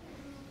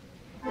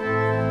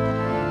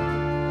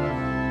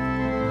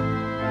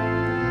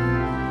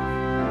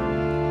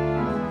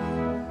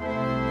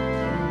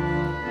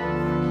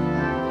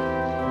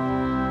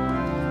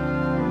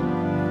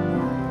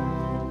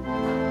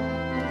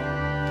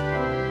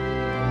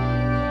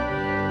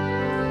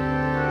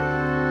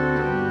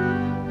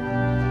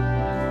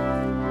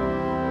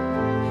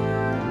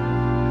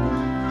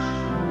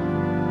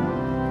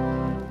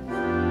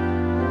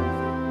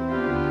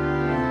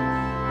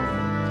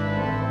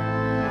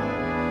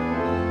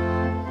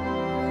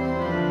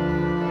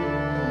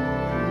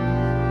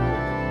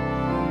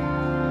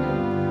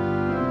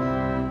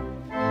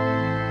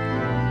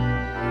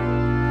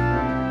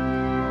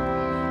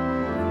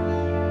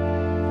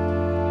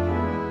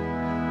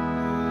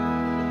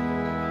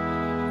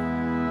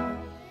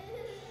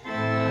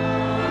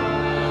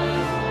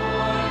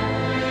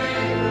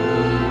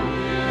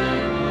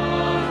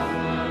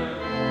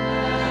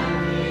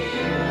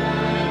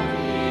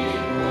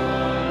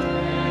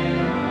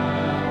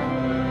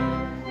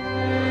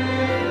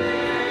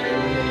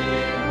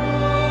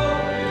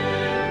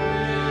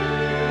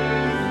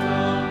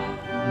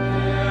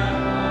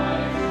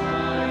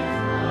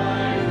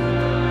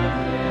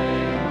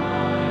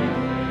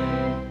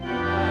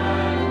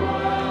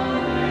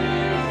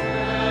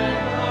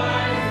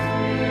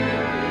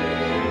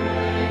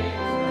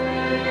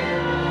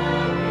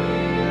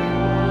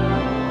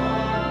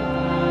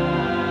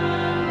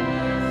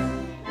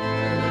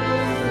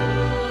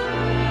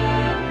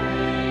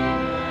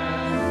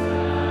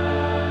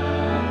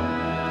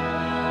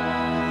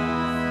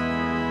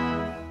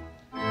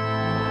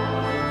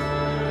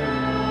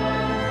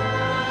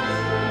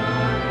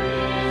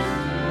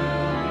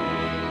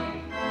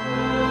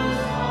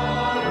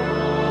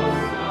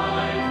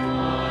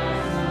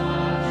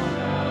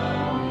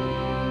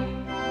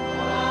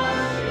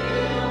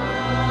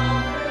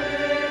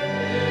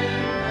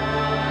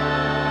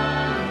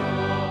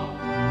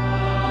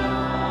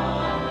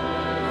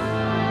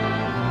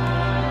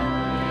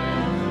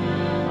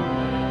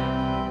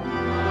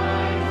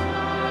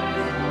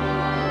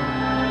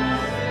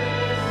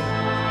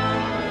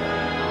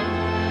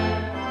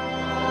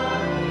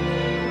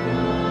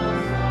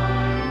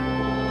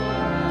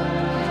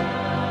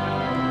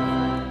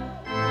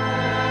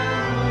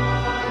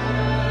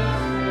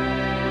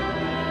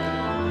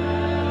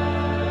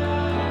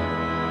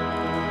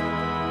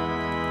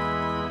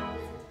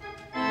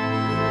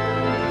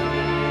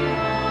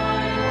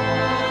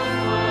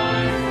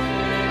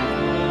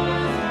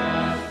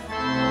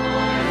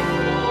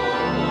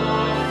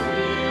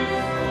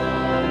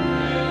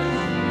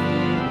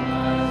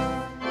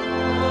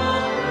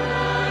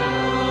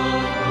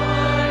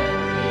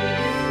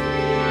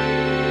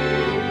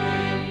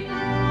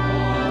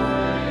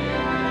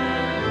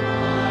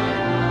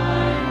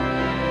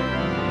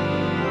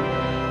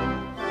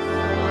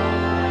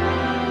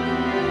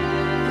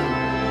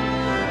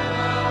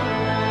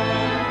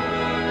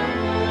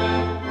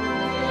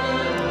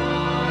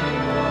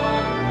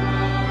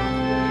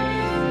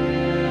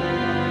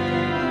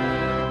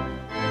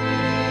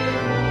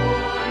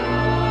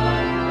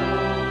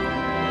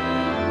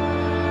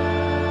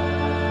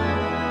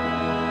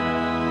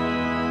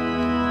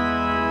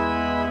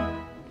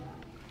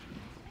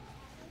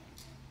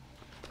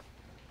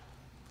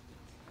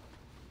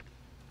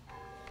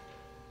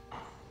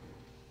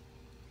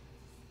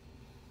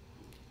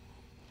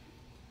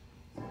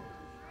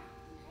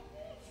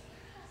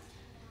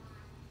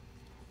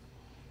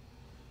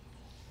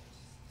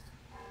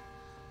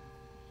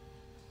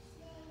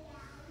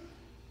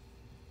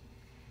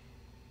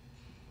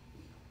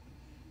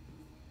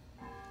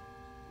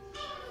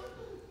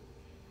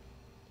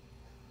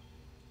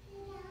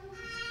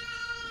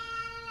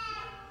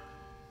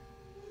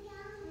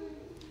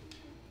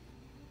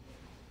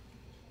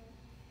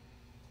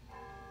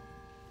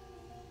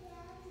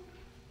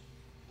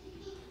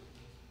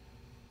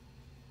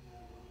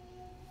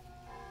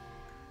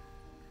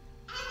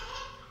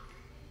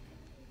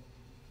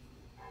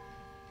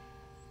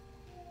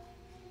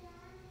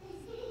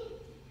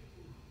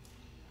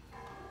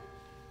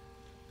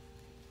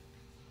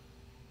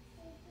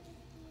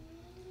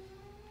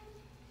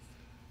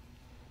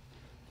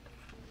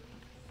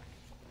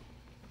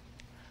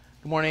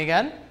 Morning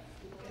again.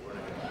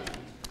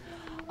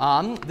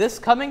 This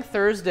coming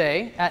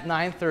Thursday at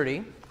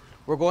 9:30,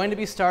 we're going to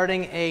be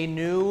starting a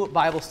new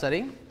Bible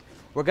study.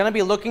 We're going to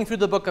be looking through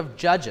the book of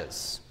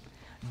Judges.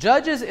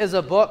 Judges is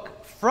a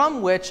book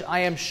from which I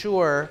am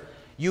sure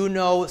you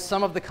know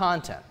some of the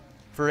content.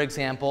 For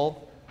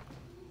example,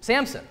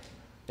 Samson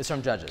is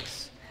from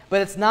Judges. But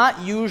it's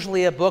not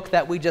usually a book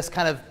that we just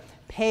kind of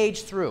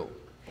page through.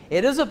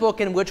 It is a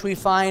book in which we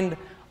find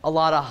a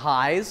lot of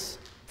highs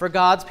for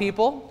God's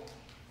people.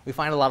 We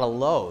find a lot of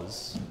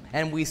lows,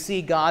 and we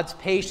see God's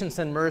patience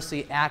and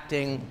mercy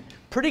acting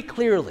pretty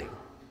clearly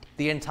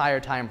the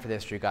entire time for the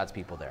history of God's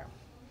people there.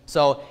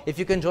 So if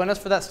you can join us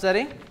for that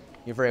study,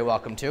 you're very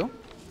welcome to.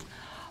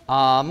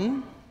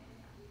 I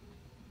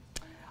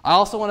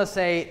also want to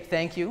say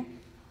thank you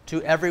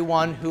to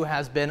everyone who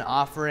has been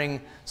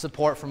offering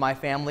support for my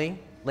family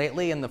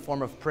lately in the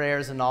form of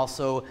prayers and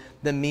also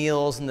the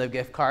meals and the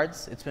gift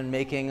cards. It's been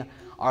making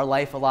our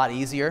life a lot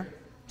easier.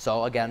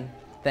 So again,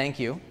 thank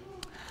you.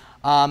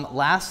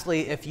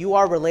 Lastly, if you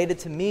are related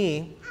to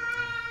me,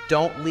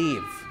 don't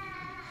leave.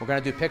 We're going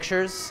to do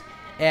pictures,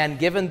 and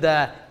given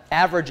the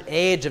average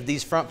age of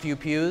these front few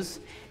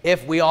pews,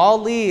 if we all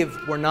leave,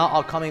 we're not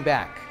all coming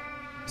back.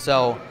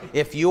 So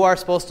if you are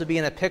supposed to be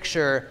in a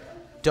picture,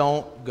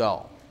 don't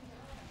go.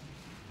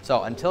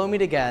 So until we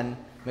meet again,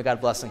 may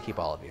God bless and keep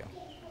all of you.